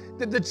of us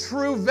that the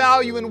true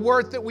value and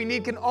worth that we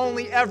need can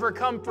only ever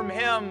come from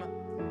Him.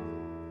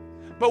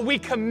 But we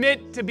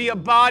commit to be a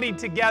body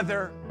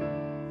together,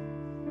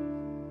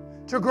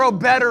 to grow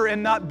better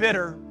and not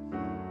bitter.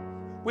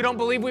 We don't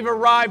believe we've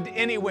arrived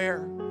anywhere.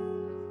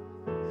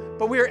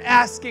 But we are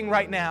asking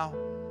right now,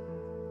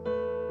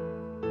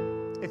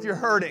 if you're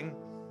hurting,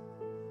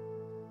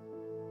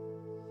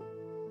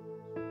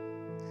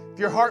 if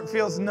your heart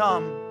feels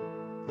numb,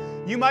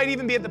 you might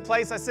even be at the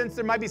place, I sense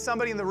there might be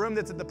somebody in the room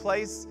that's at the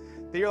place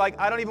that you're like,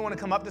 I don't even want to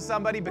come up to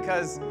somebody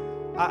because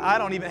I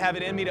don't even have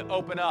it in me to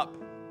open up.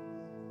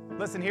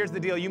 Listen, here's the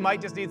deal. You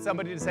might just need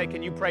somebody to say,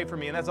 can you pray for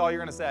me? And that's all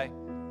you're going to say.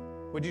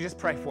 Would you just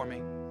pray for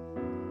me?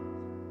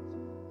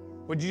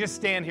 Would you just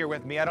stand here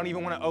with me? I don't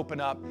even want to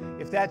open up.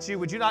 If that's you,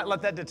 would you not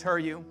let that deter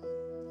you?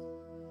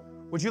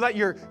 Would you let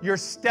your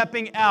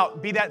stepping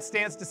out be that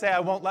stance to say, I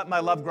won't let my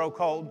love grow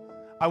cold.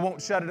 I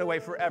won't shut it away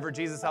forever.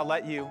 Jesus, I'll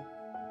let you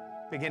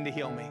begin to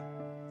heal me.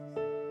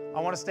 I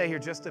want to stay here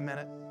just a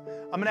minute.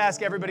 I'm going to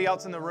ask everybody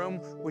else in the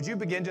room, would you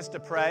begin just to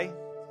pray?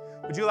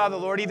 would you allow the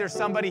Lord, either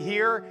somebody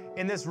here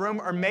in this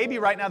room, or maybe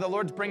right now the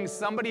Lord's bringing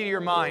somebody to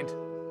your mind.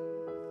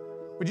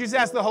 Would you just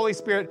ask the Holy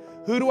Spirit,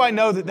 who do I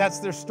know that that's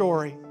their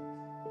story?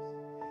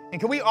 And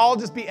can we all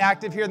just be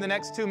active here in the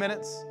next 2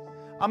 minutes?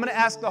 I'm going to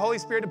ask the Holy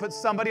Spirit to put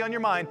somebody on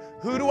your mind.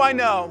 Who do I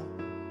know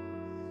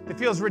that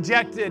feels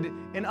rejected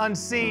and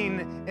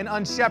unseen and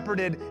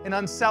unshepherded and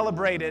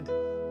uncelebrated?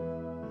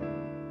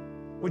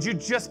 Would you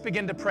just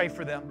begin to pray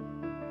for them?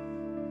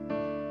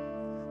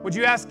 Would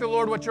you ask the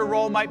Lord what your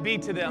role might be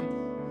to them?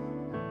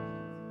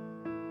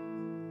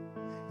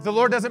 If the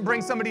Lord doesn't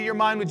bring somebody to your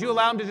mind, would you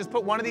allow him to just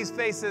put one of these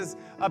faces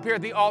up here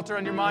at the altar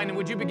on your mind? And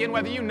would you begin,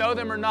 whether you know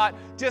them or not,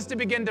 just to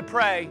begin to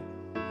pray?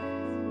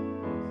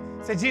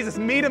 Say, Jesus,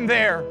 meet them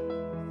there.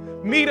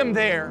 Meet them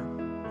there.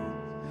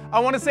 I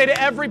want to say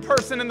to every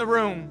person in the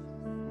room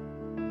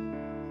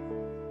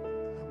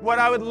what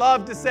I would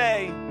love to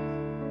say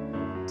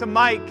to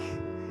Mike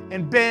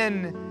and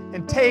Ben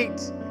and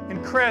Tate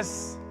and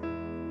Chris.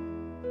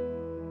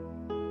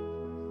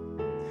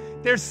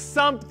 There's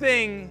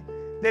something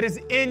that is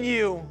in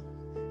you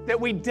that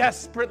we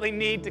desperately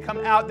need to come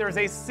out. There's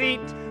a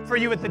seat for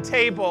you at the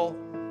table.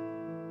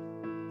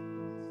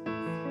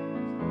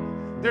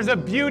 There's a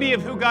beauty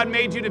of who God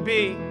made you to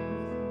be.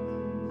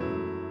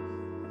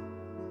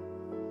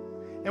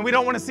 And we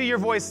don't want to see your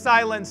voice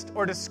silenced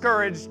or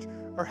discouraged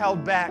or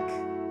held back.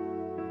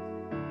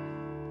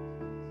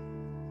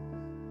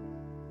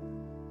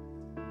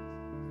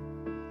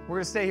 We're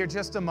going to stay here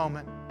just a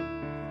moment.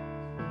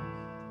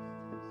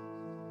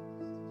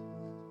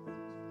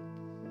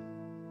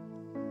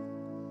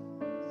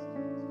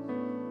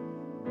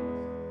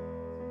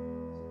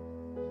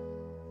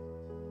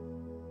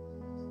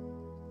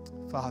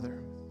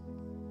 Father,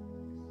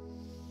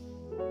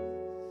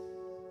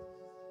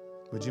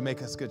 would you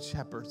make us good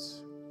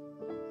shepherds?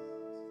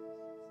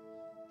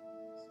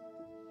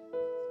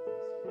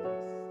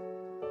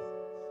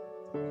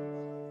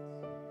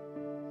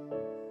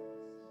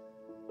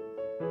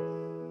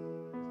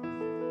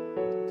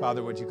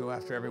 Father, would you go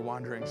after every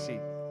wandering sheep?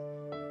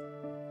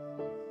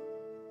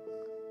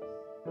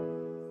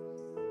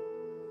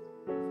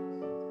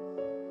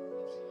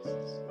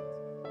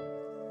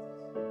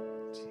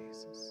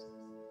 Jesus.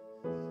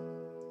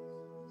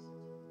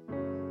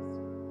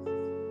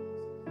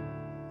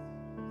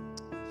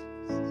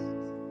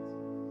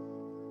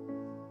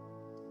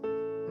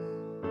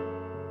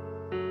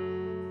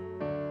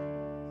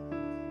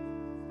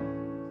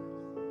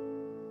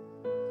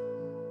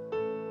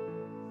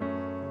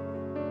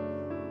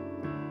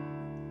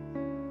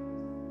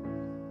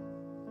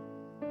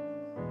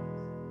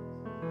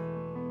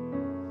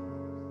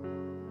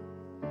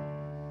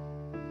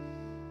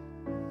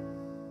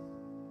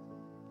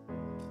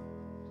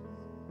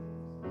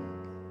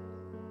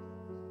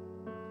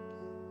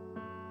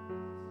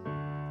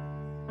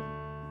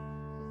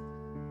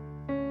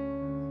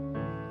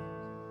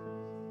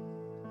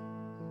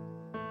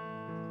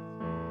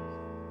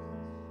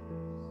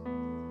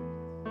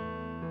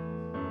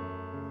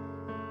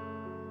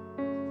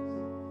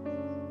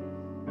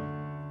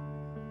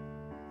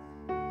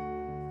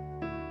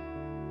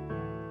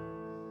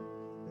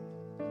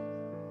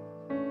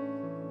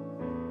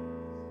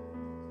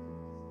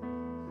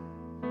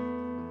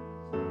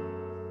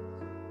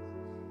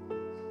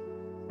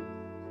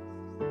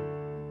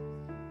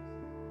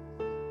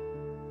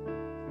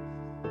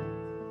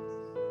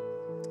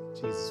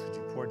 Jesus, would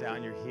you pour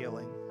down your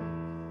healing?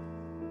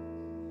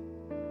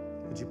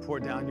 Would you pour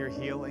down your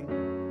healing?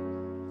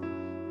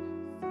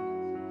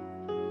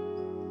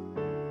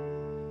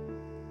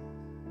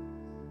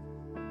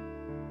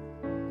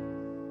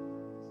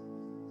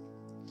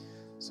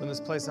 So in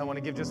this place, I want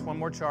to give just one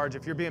more charge.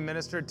 If you're being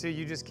ministered to,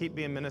 you just keep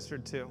being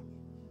ministered to.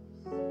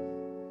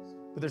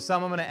 But there's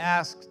some I'm going to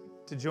ask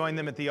to join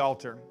them at the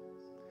altar.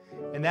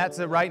 And that's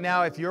it right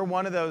now. If you're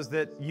one of those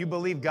that you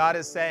believe God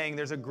is saying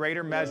there's a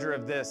greater measure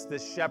of this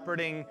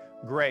shepherding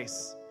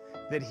grace,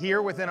 that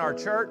here within our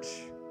church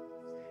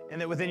and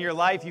that within your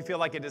life you feel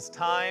like it is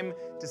time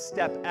to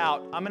step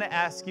out, I'm going to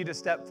ask you to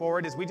step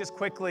forward as we just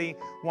quickly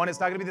it's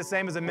not going to be the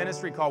same as a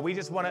ministry call. We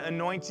just want to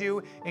anoint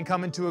you and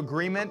come into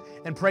agreement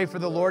and pray for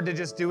the Lord to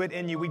just do it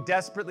in you. We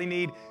desperately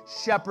need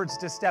shepherds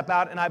to step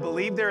out, and I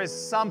believe there is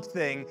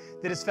something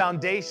that is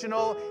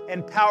foundational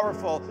and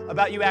powerful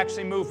about you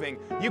actually moving.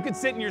 You could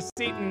sit in your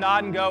seat and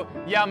nod and go,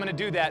 yeah, I'm going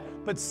to do that,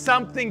 but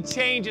something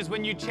changes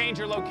when you change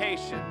your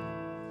location.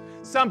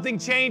 Something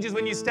changes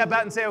when you step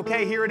out and say,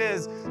 okay, here it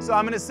is. So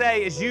I'm going to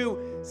say, as you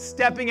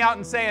stepping out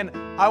and saying,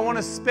 I want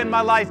to spend my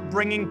life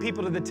bringing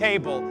people to the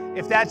table.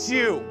 If that's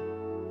you,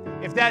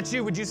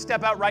 would you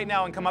step out right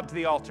now and come up to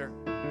the altar?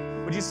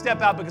 Would you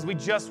step out, because we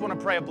just want to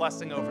pray a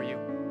blessing over you.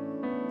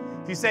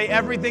 If you say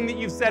everything that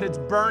you've said, it's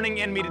burning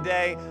in me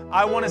today,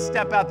 I want to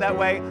step out that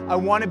way. I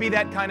want to be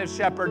that kind of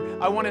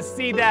shepherd. I want to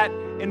see that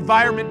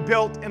environment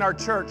built in our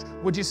church.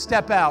 Would you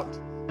step out?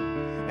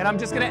 And I'm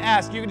just going to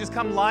ask, you can just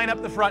come line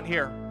up the front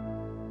here.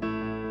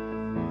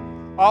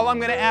 All I'm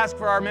going to ask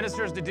for our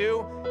ministers to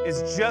do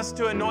is just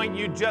to anoint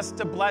you, just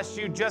to bless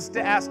you, just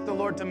to ask the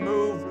Lord to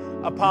move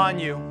upon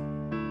you.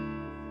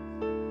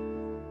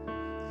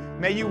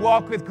 May you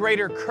walk with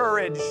greater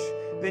courage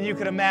than you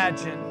could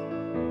imagine.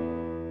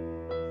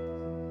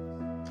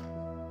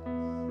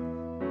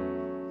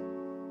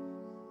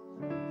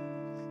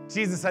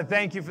 Jesus, I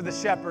thank you for the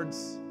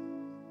shepherds.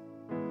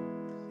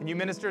 And you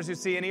ministers who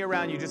see any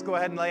around you, just go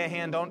ahead and lay a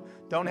hand.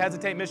 Don't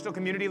hesitate. Missional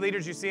community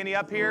leaders, you see any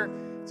up here?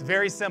 It's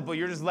very simple.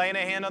 You're just laying a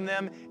hand on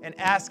them and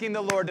asking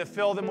the Lord to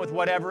fill them with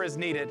whatever is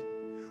needed.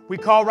 We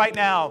call right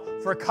now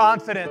for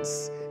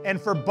confidence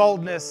and for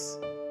boldness.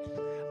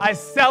 I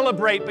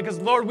celebrate because,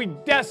 Lord, we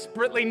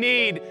desperately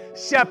need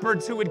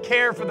shepherds who would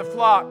care for the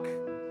flock.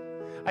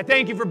 I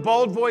thank you for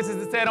bold voices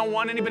that say, I don't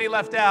want anybody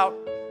left out.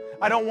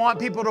 I don't want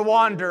people to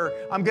wander.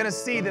 I'm going to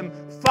see them.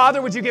 Father,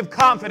 would you give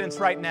confidence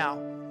right now?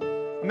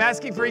 I'm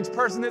asking for each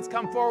person that's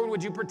come forward,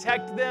 would you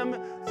protect them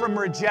from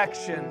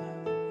rejection?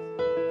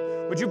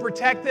 Would you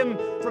protect them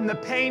from the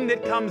pain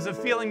that comes of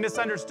feeling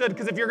misunderstood?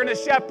 Because if you're going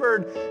to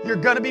shepherd, you're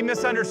going to be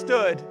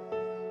misunderstood.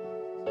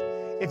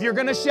 If you're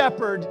going to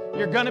shepherd,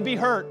 you're going to be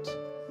hurt.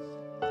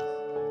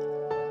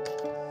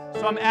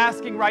 So I'm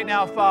asking right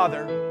now,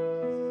 Father,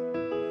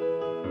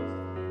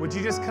 would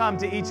you just come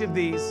to each of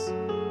these,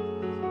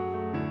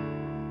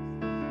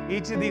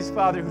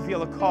 Father, who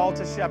feel a call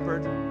to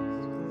shepherd.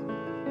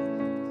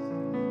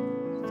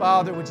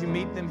 Father, would you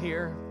meet them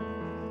here?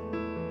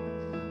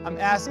 I'm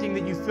asking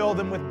that you fill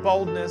them with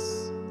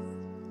boldness.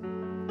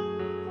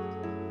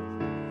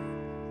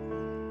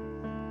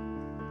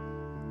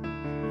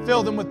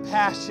 Fill them with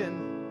passion.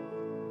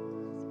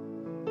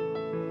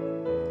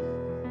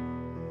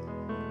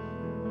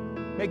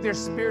 Make their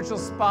spiritual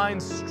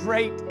spines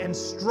straight and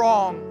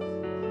strong,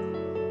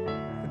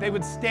 that they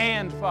would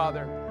stand,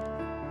 Father.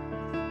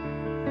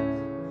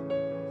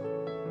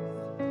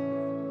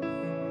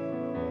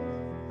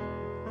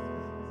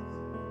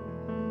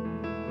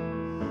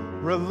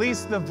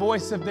 Release the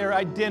voice of their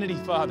identity,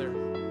 Father,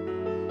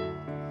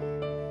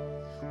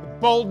 with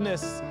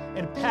boldness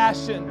and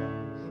passion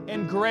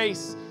and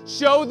grace.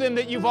 Show them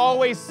that you've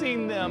always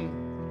seen them,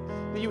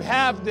 that you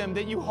have them,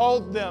 that you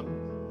hold them.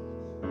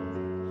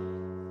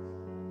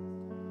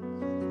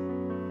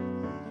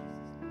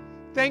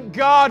 Thank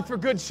God for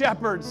good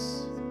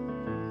shepherds.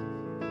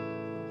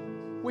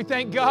 We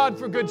thank God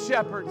for good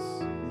shepherds.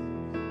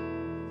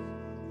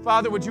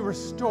 Father, would you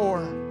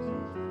restore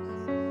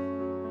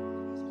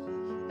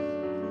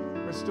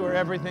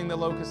everything the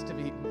locusts have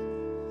eaten.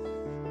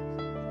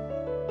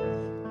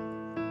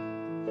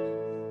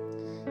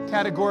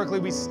 Categorically,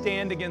 we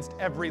stand against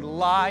every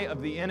lie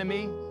of the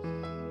enemy,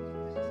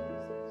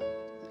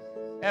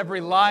 every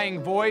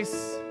lying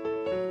voice,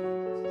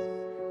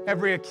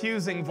 every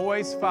accusing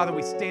voice. Father,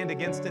 we stand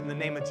against it in the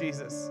name of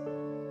Jesus.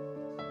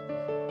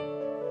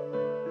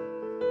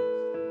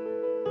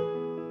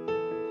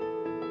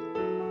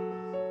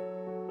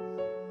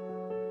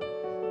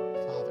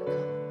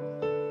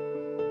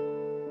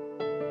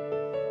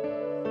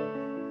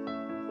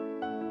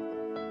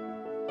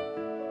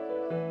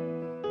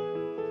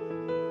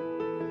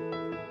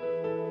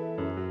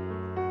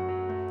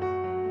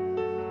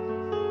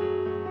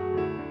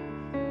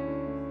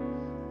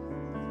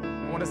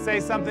 To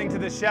say something to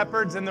the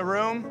shepherds in the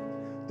room,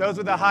 those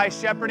with a high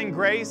shepherding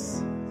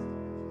grace.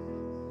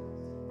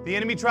 The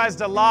enemy tries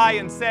to lie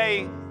and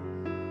say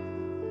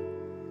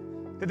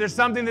that there's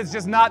something that's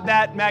just not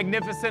that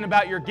magnificent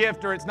about your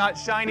gift, or it's not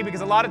shiny,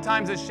 because a lot of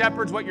times as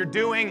shepherds, what you're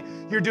doing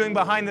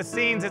behind the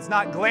scenes. It's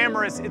not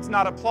glamorous, it's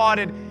not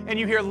applauded, and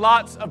you hear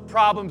lots of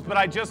problems. But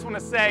I just want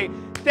to say,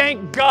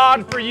 thank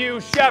God for you,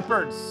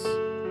 shepherds.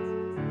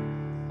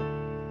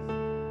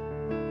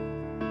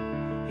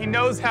 He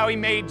knows how He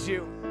made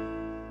you.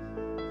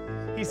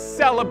 He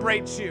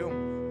celebrates you.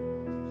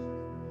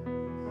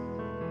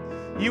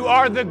 You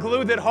are the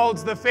glue that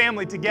holds the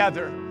family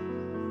together.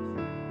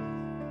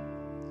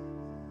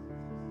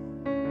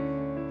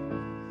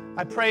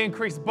 I pray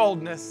increased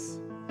boldness.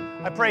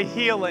 I pray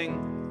healing.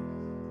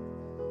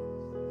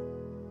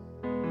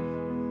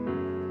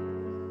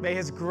 May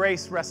His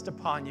grace rest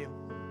upon you.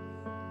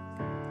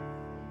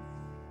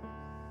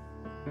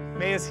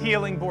 May His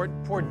healing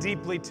pour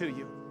deeply to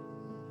you.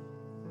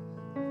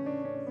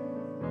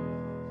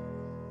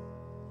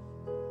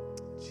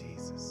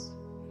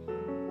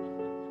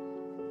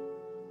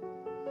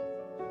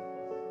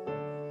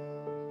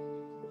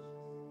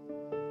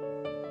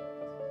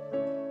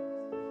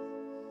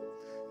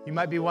 You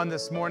might be one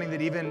this morning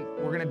that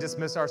we're going to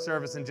dismiss our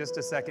service in just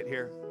a second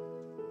here.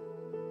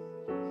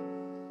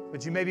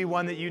 But you may be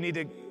one that you need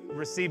to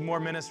receive more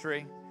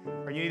ministry,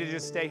 or you need to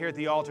just stay here at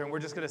the altar, and we're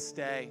just going to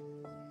stay.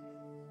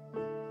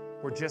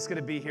 We're just going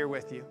to be here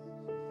with you.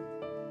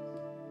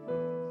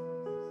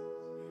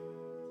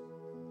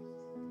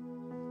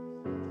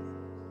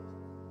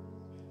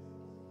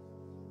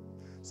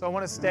 So I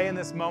want to stay in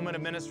this moment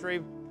of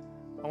ministry.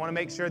 I want to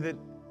make sure that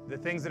the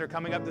things that are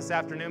coming up this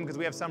afternoon, because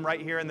we have some right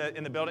here in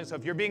the building. So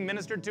if you're being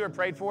ministered to or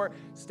prayed for,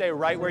 stay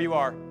right where you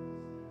are.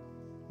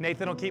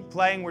 Nathan will keep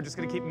playing. We're just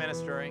going to keep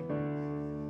ministering.